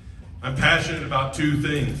children. I'm passionate about 2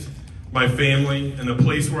 things: my family and the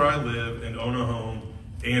place where I live and own a home,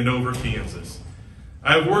 Andover, Kansas.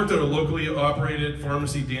 I have worked at a locally operated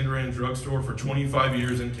pharmacy Dandelion drugstore for 25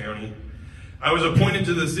 years in county. I was appointed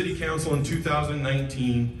to the City Council in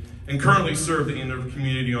 2019 and currently serve the Andover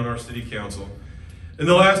community on our City Council. In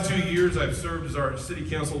the last 2 years, I've served as our City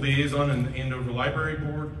Council liaison in the Andover Library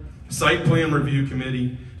Board, Site Plan Review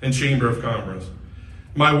Committee, and Chamber of Commerce.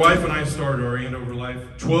 My wife and I started our Andover life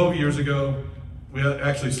 12 years ago. We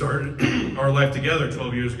actually started our life together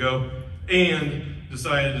 12 years ago and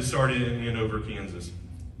decided to start it in Andover, Kansas.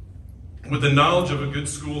 With the knowledge of a good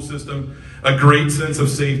school system, a great sense of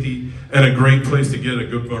safety, and a great place to get a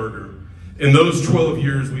good burger. In those 12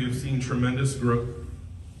 years, we have seen tremendous growth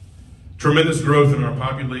in our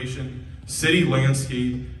population, city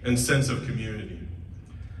landscape, and sense of community.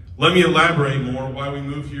 Let me elaborate more why we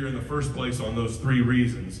moved here in the first place on those 3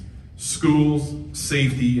 reasons: schools,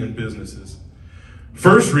 safety, and businesses.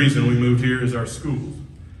 First reason we moved here is our schools.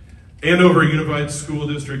 Andover Unified School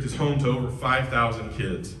District is home to over 5,000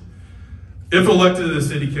 kids. If elected to the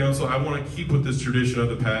City Council, I want to keep with this tradition of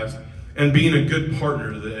the past and being a good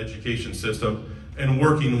partner to the education system and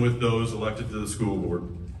working with those elected to the school board.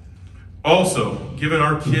 Also, giving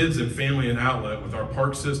our kids and family an outlet with our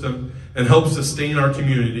park system and help sustain our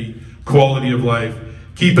community quality of life,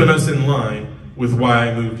 keeping us in line with why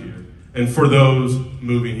I moved here, and for those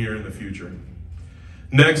moving here in the future.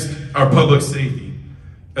 Next, our public safety.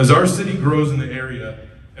 As our city grows in the area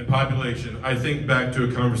and population, I think back to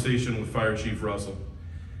a conversation with Fire Chief Russell.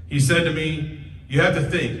 He said to me, "You have to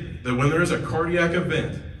think that when there is a cardiac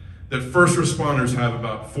event, that first responders have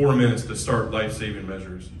about 4 minutes to start life-saving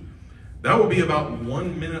measures. That will be about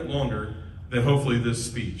 1 minute longer than hopefully this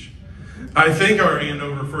speech. I think our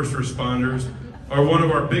Andover first responders are one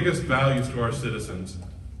of our biggest values to our citizens."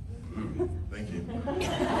 Ooh, thank you.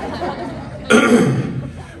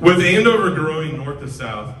 With Andover growing north to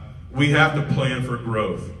south, we have to plan for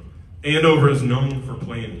growth. Andover is known for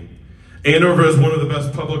planning. Andover is one of the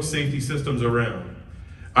best public safety systems around.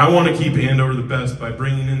 I want to keep Andover the best by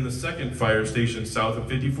bringing in the 2nd fire station south of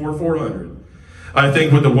 54-400. I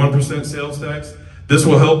think with the 1% sales tax, this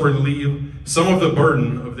will help relieve some of the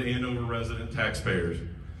burden of the Andover resident taxpayers.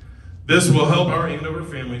 This will help our Andover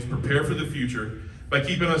families prepare for the future by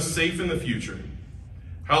keeping us safe in the future.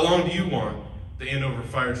 How long do you want the Andover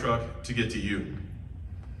fire truck to get to you?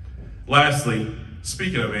 Lastly,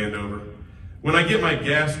 speaking of Andover, when I get my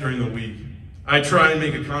gas during the week, I try and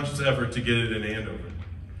make a conscious effort to get it in Andover.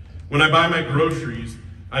 When I buy my groceries,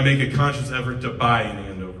 I make a conscious effort to buy in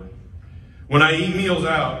Andover. When I eat meals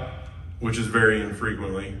out, which is very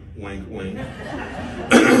infrequently, wink, wink,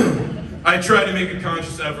 I try to make a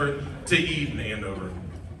conscious effort to eat in Andover.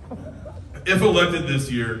 If elected this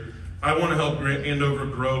year, I want to help Andover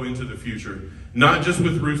grow into the future, not just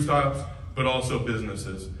with rooftops, but also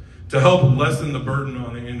businesses. To help lessen the burden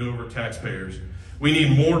on the Andover taxpayers, we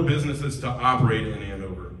need more businesses to operate in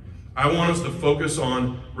Andover. I want us to focus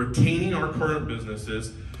on retaining our current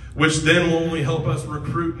businesses, which then will only help us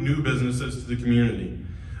recruit new businesses to the community.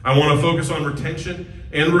 I want to focus on retention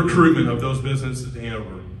and recruitment of those businesses in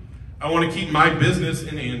Andover. I want to keep my business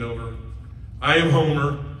in Andover. I am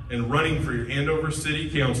Homer, and running for your Andover City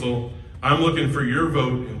Council, I'm looking for your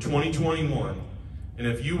vote in 2021. And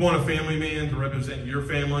if you want a family man to represent your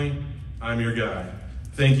family, I'm your guy.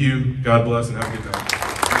 Thank you, God bless, and have a good night.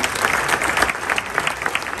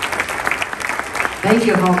 Thank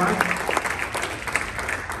you, Homer.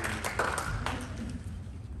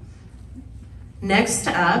 Next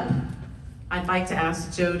up, I'd like to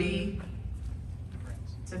ask Jody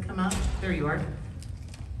to come up. There you are.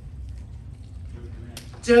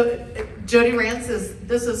 Jody Rance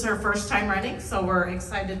this is her first time running, so we're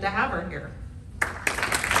excited to have her here.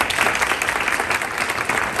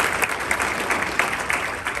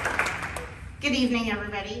 Good evening,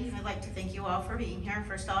 everybody. I'd like to thank you all for being here,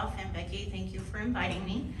 first off, and Becky, thank you for inviting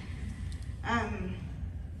me. I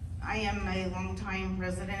am a longtime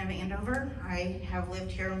resident of Andover. I have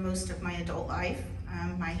lived here most of my adult life.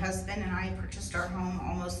 My husband and I purchased our home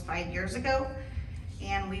almost 5 years ago,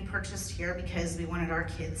 and we purchased here because we wanted our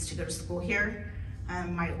kids to go to school here.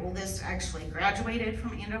 My oldest actually graduated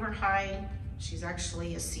from Andover High. She's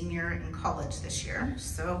actually a senior in college this year.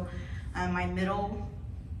 So my middle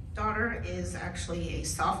daughter is actually a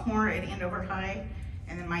sophomore at Andover High,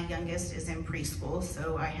 and then my youngest is in preschool,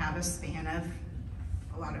 so I have a span of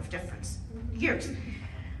a lot of different years.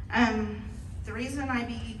 The reason I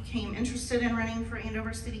became interested in running for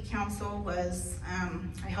Andover City Council was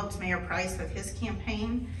I helped Mayor Price with his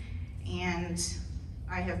campaign, and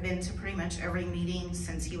I have been to pretty much every meeting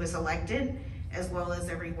since he was elected, as well as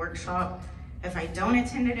every workshop. If I don't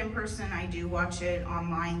attend it in person, I do watch it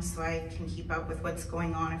online so I can keep up with what's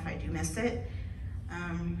going on if I do miss it.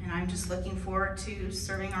 And I'm just looking forward to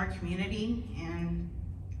serving our community and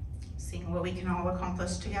seeing what we can all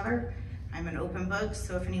accomplish together. I'm an open book,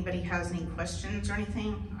 so if anybody has any questions or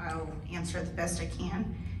anything, I'll answer it the best I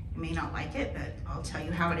can. You may not like it, but I'll tell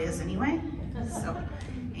you how it is anyway. So,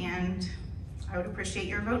 and I would appreciate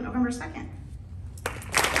your vote November 2nd.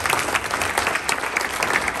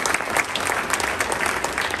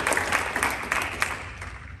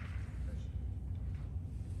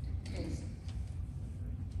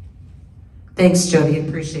 Thanks, Jody,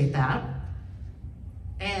 appreciate that.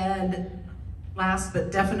 And last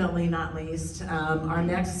but definitely not least, our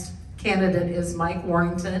next candidate is Mike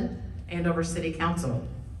Warrington, Andover City Council.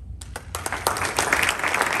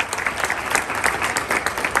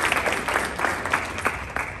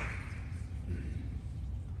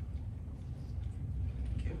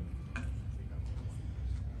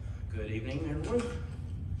 Good evening, everyone.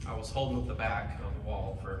 I was holding up the back of the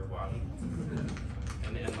wall for everybody.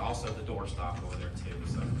 And also the door stop over there too.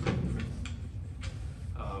 So,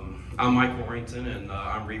 I'm Mike Warrington, and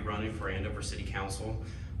I'm rerunning for Andover City Council.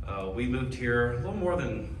 We moved here a little more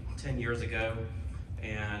than 10 years ago,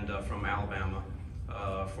 and from Alabama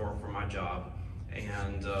for my job.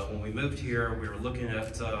 And when we moved here, we were looking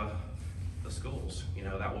at the schools. You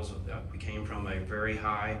know, we came from a very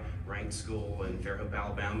high-ranked school in Fairhope,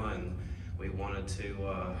 Alabama, and we wanted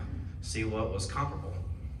to see what was comparable.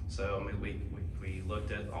 So I mean, we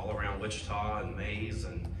looked at all around Wichita and Mays,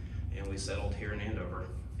 and we settled here in Andover,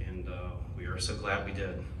 and we are so glad we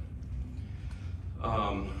did.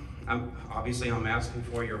 I'm asking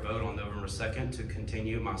for your vote on November 2nd to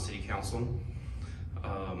continue my city council.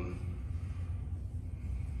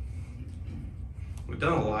 We've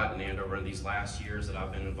done a lot in Andover in these last years that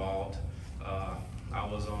I've been involved. I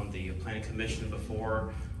was on the planning commission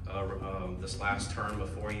before this last term of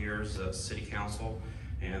 4 years as city council.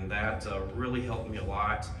 And that really helped me a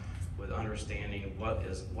lot with understanding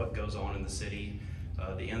what goes on in the city,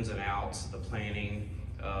 the ins and outs, the planning,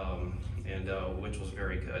 which was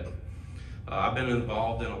very good. I've been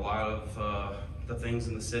involved in a lot of the things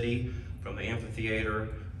in the city, from the amphitheater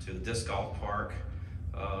to the disc golf park,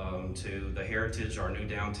 to the Heritage, our new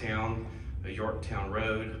downtown, the Yorktown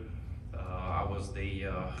Road. I was the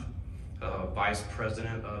vice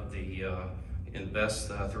president of the Invest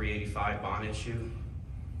 385 bond issue.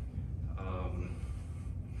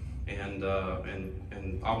 And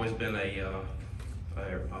always been a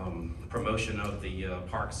promotion of the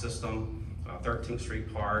park system, 13th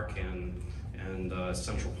Street Park and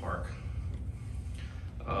Central Park.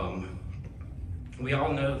 We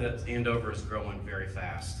all know that Andover is growing very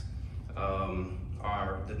fast.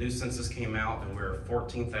 The new census came out, and we're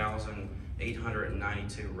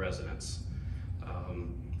 14,892 residents.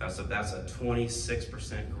 That's a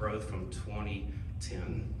 26% growth from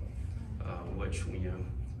 2010, which we know.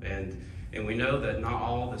 And we know that not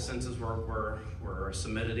all the census were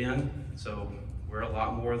submitted in, so we're a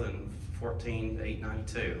lot more than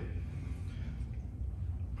 14,892.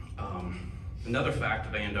 Another fact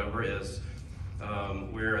of Andover is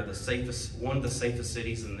we're one of the safest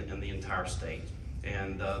cities in the entire state,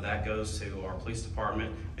 and that goes to our police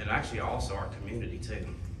department and actually also our community too.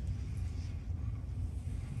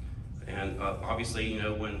 And obviously, you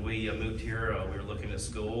know, when we moved here, we were looking at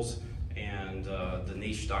schools, and the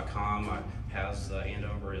niche.com has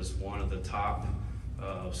Andover as one of the top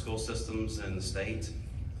school systems in the state,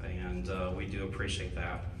 and we do appreciate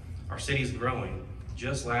that. Our city's growing.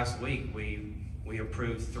 Just last week, we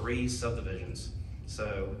approved 3 subdivisions,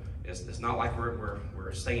 so it's not like we're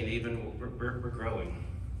staying even. We're growing.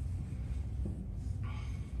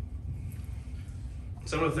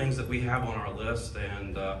 Some of the things that we have on our list,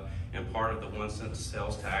 and part of the 1 cent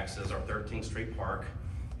sales tax, is our 13th Street Park.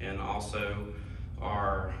 and also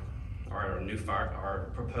our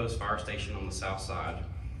proposed fire station on the south side.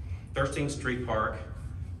 13th Street Park,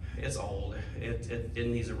 it's old. It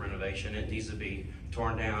needs a renovation. It needs to be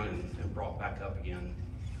torn down and brought back up again.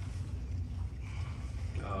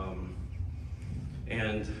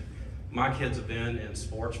 And my kids have been in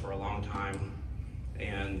sports for a long time,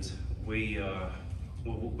 and we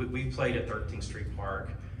played at 13th Street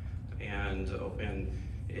Park, and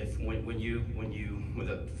if when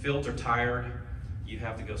the fields are tired, you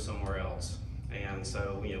have to go somewhere else. And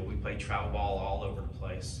so we played travel ball all over the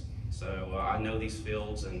place. So I know these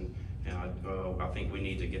fields, and I think we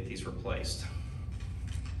need to get these replaced.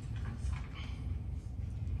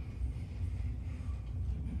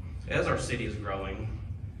 As our city is growing,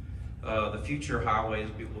 the future highways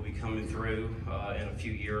will be coming through in a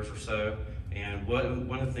few years or so. And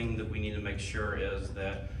one of the things that we need to make sure is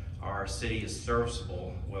that our city is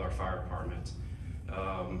serviceable with our fire department.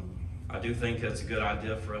 I do think it's a good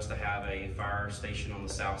idea for us to have a fire station on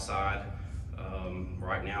the south side.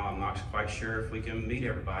 Right now, I'm not quite sure if we can meet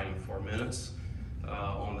everybody in 4 minutes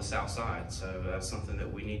on the south side. So that's something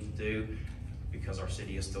that we need to do because our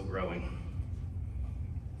city is still growing.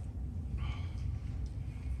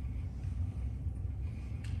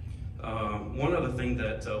 One other thing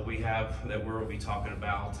that we have that we'll be talking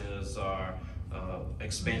about is our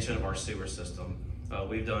expansion of our sewer system.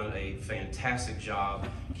 We've done a fantastic job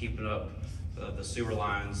keeping up the sewer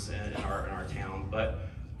lines in our town, but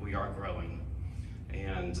we are growing.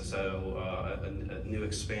 And so a new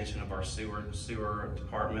expansion of our sewer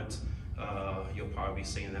department, you'll probably be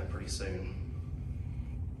seeing that pretty soon.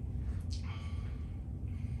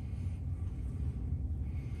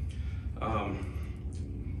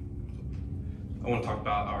 I want to talk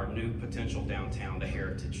about our new potential downtown, the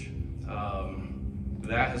Heritage.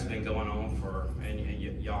 That has been going on and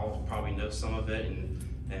y'all probably know some of it,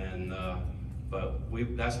 but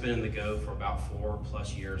that's been in the go for about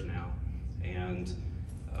 4+ years now, and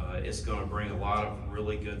it's going to bring a lot of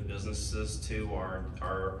really good businesses to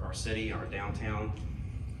our city, our downtown.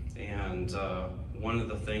 And one of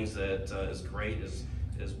the things that is great is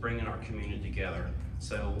bringing our community together.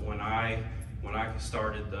 So when I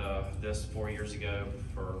started this 4 years ago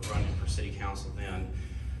for running for city council then,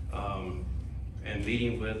 and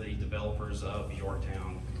meeting with the developers of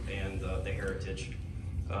Yorktown and the Heritage,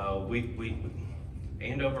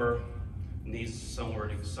 Andover needs somewhere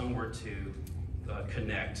to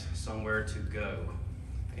connect, somewhere to go,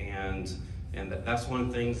 and that's one of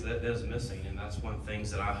the things that is missing, and that's one of the things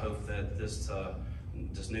that I hope that this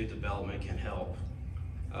new development can help.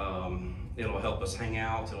 It'll help us hang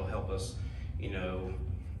out. It'll help us,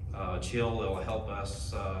 chill. It'll help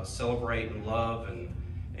us celebrate and love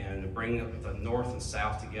and bring the north and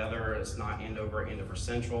south together. It's not Andover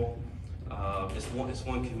Central. It's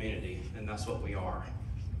one community, and that's what we are.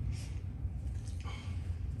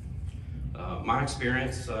 My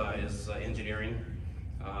experience is engineering.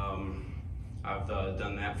 I've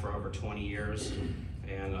done that for over 20 years,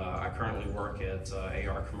 and I currently work at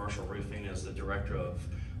AR Commercial Roofing as the Director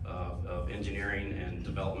of Engineering and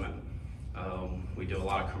Development. We do a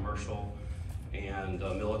lot of commercial and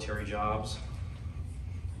military jobs,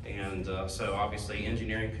 and so obviously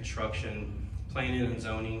engineering, construction, planning and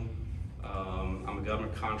zoning. I'm a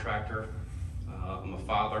government contractor. I'm a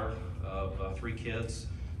father of 3 kids.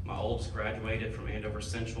 My oldest graduated from Andover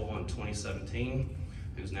Central in 2017,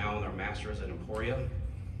 who's now in their master's at Emporia.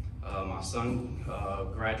 My son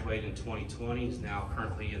graduated in 2020. He's now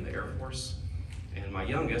currently in the Air Force. And my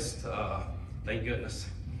youngest, thank goodness,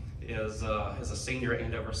 is a senior at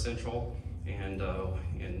Andover Central, and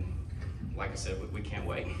like I said, we can't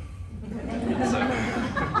wait. So,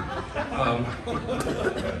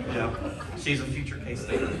 yeah, she's a future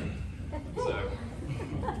K-State. So,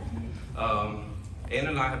 Ann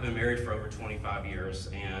and I have been married for over 25 years,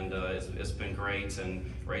 and it's been great, and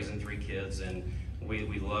raising 3 kids, and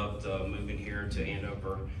we loved moving here to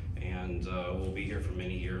Andover, and we'll be here for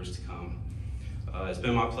many years to come. It's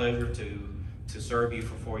been my pleasure to serve you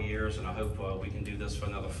for 4 years, and I hope we can do this for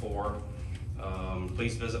another 4.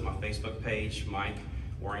 Please visit my Facebook page, Mike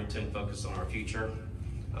Warrington, Focus on Our Future.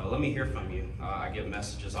 Let me hear from you. I get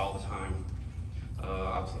messages all the time.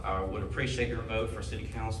 I would appreciate your vote for City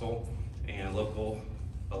Council, and local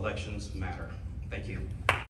elections matter. Thank you.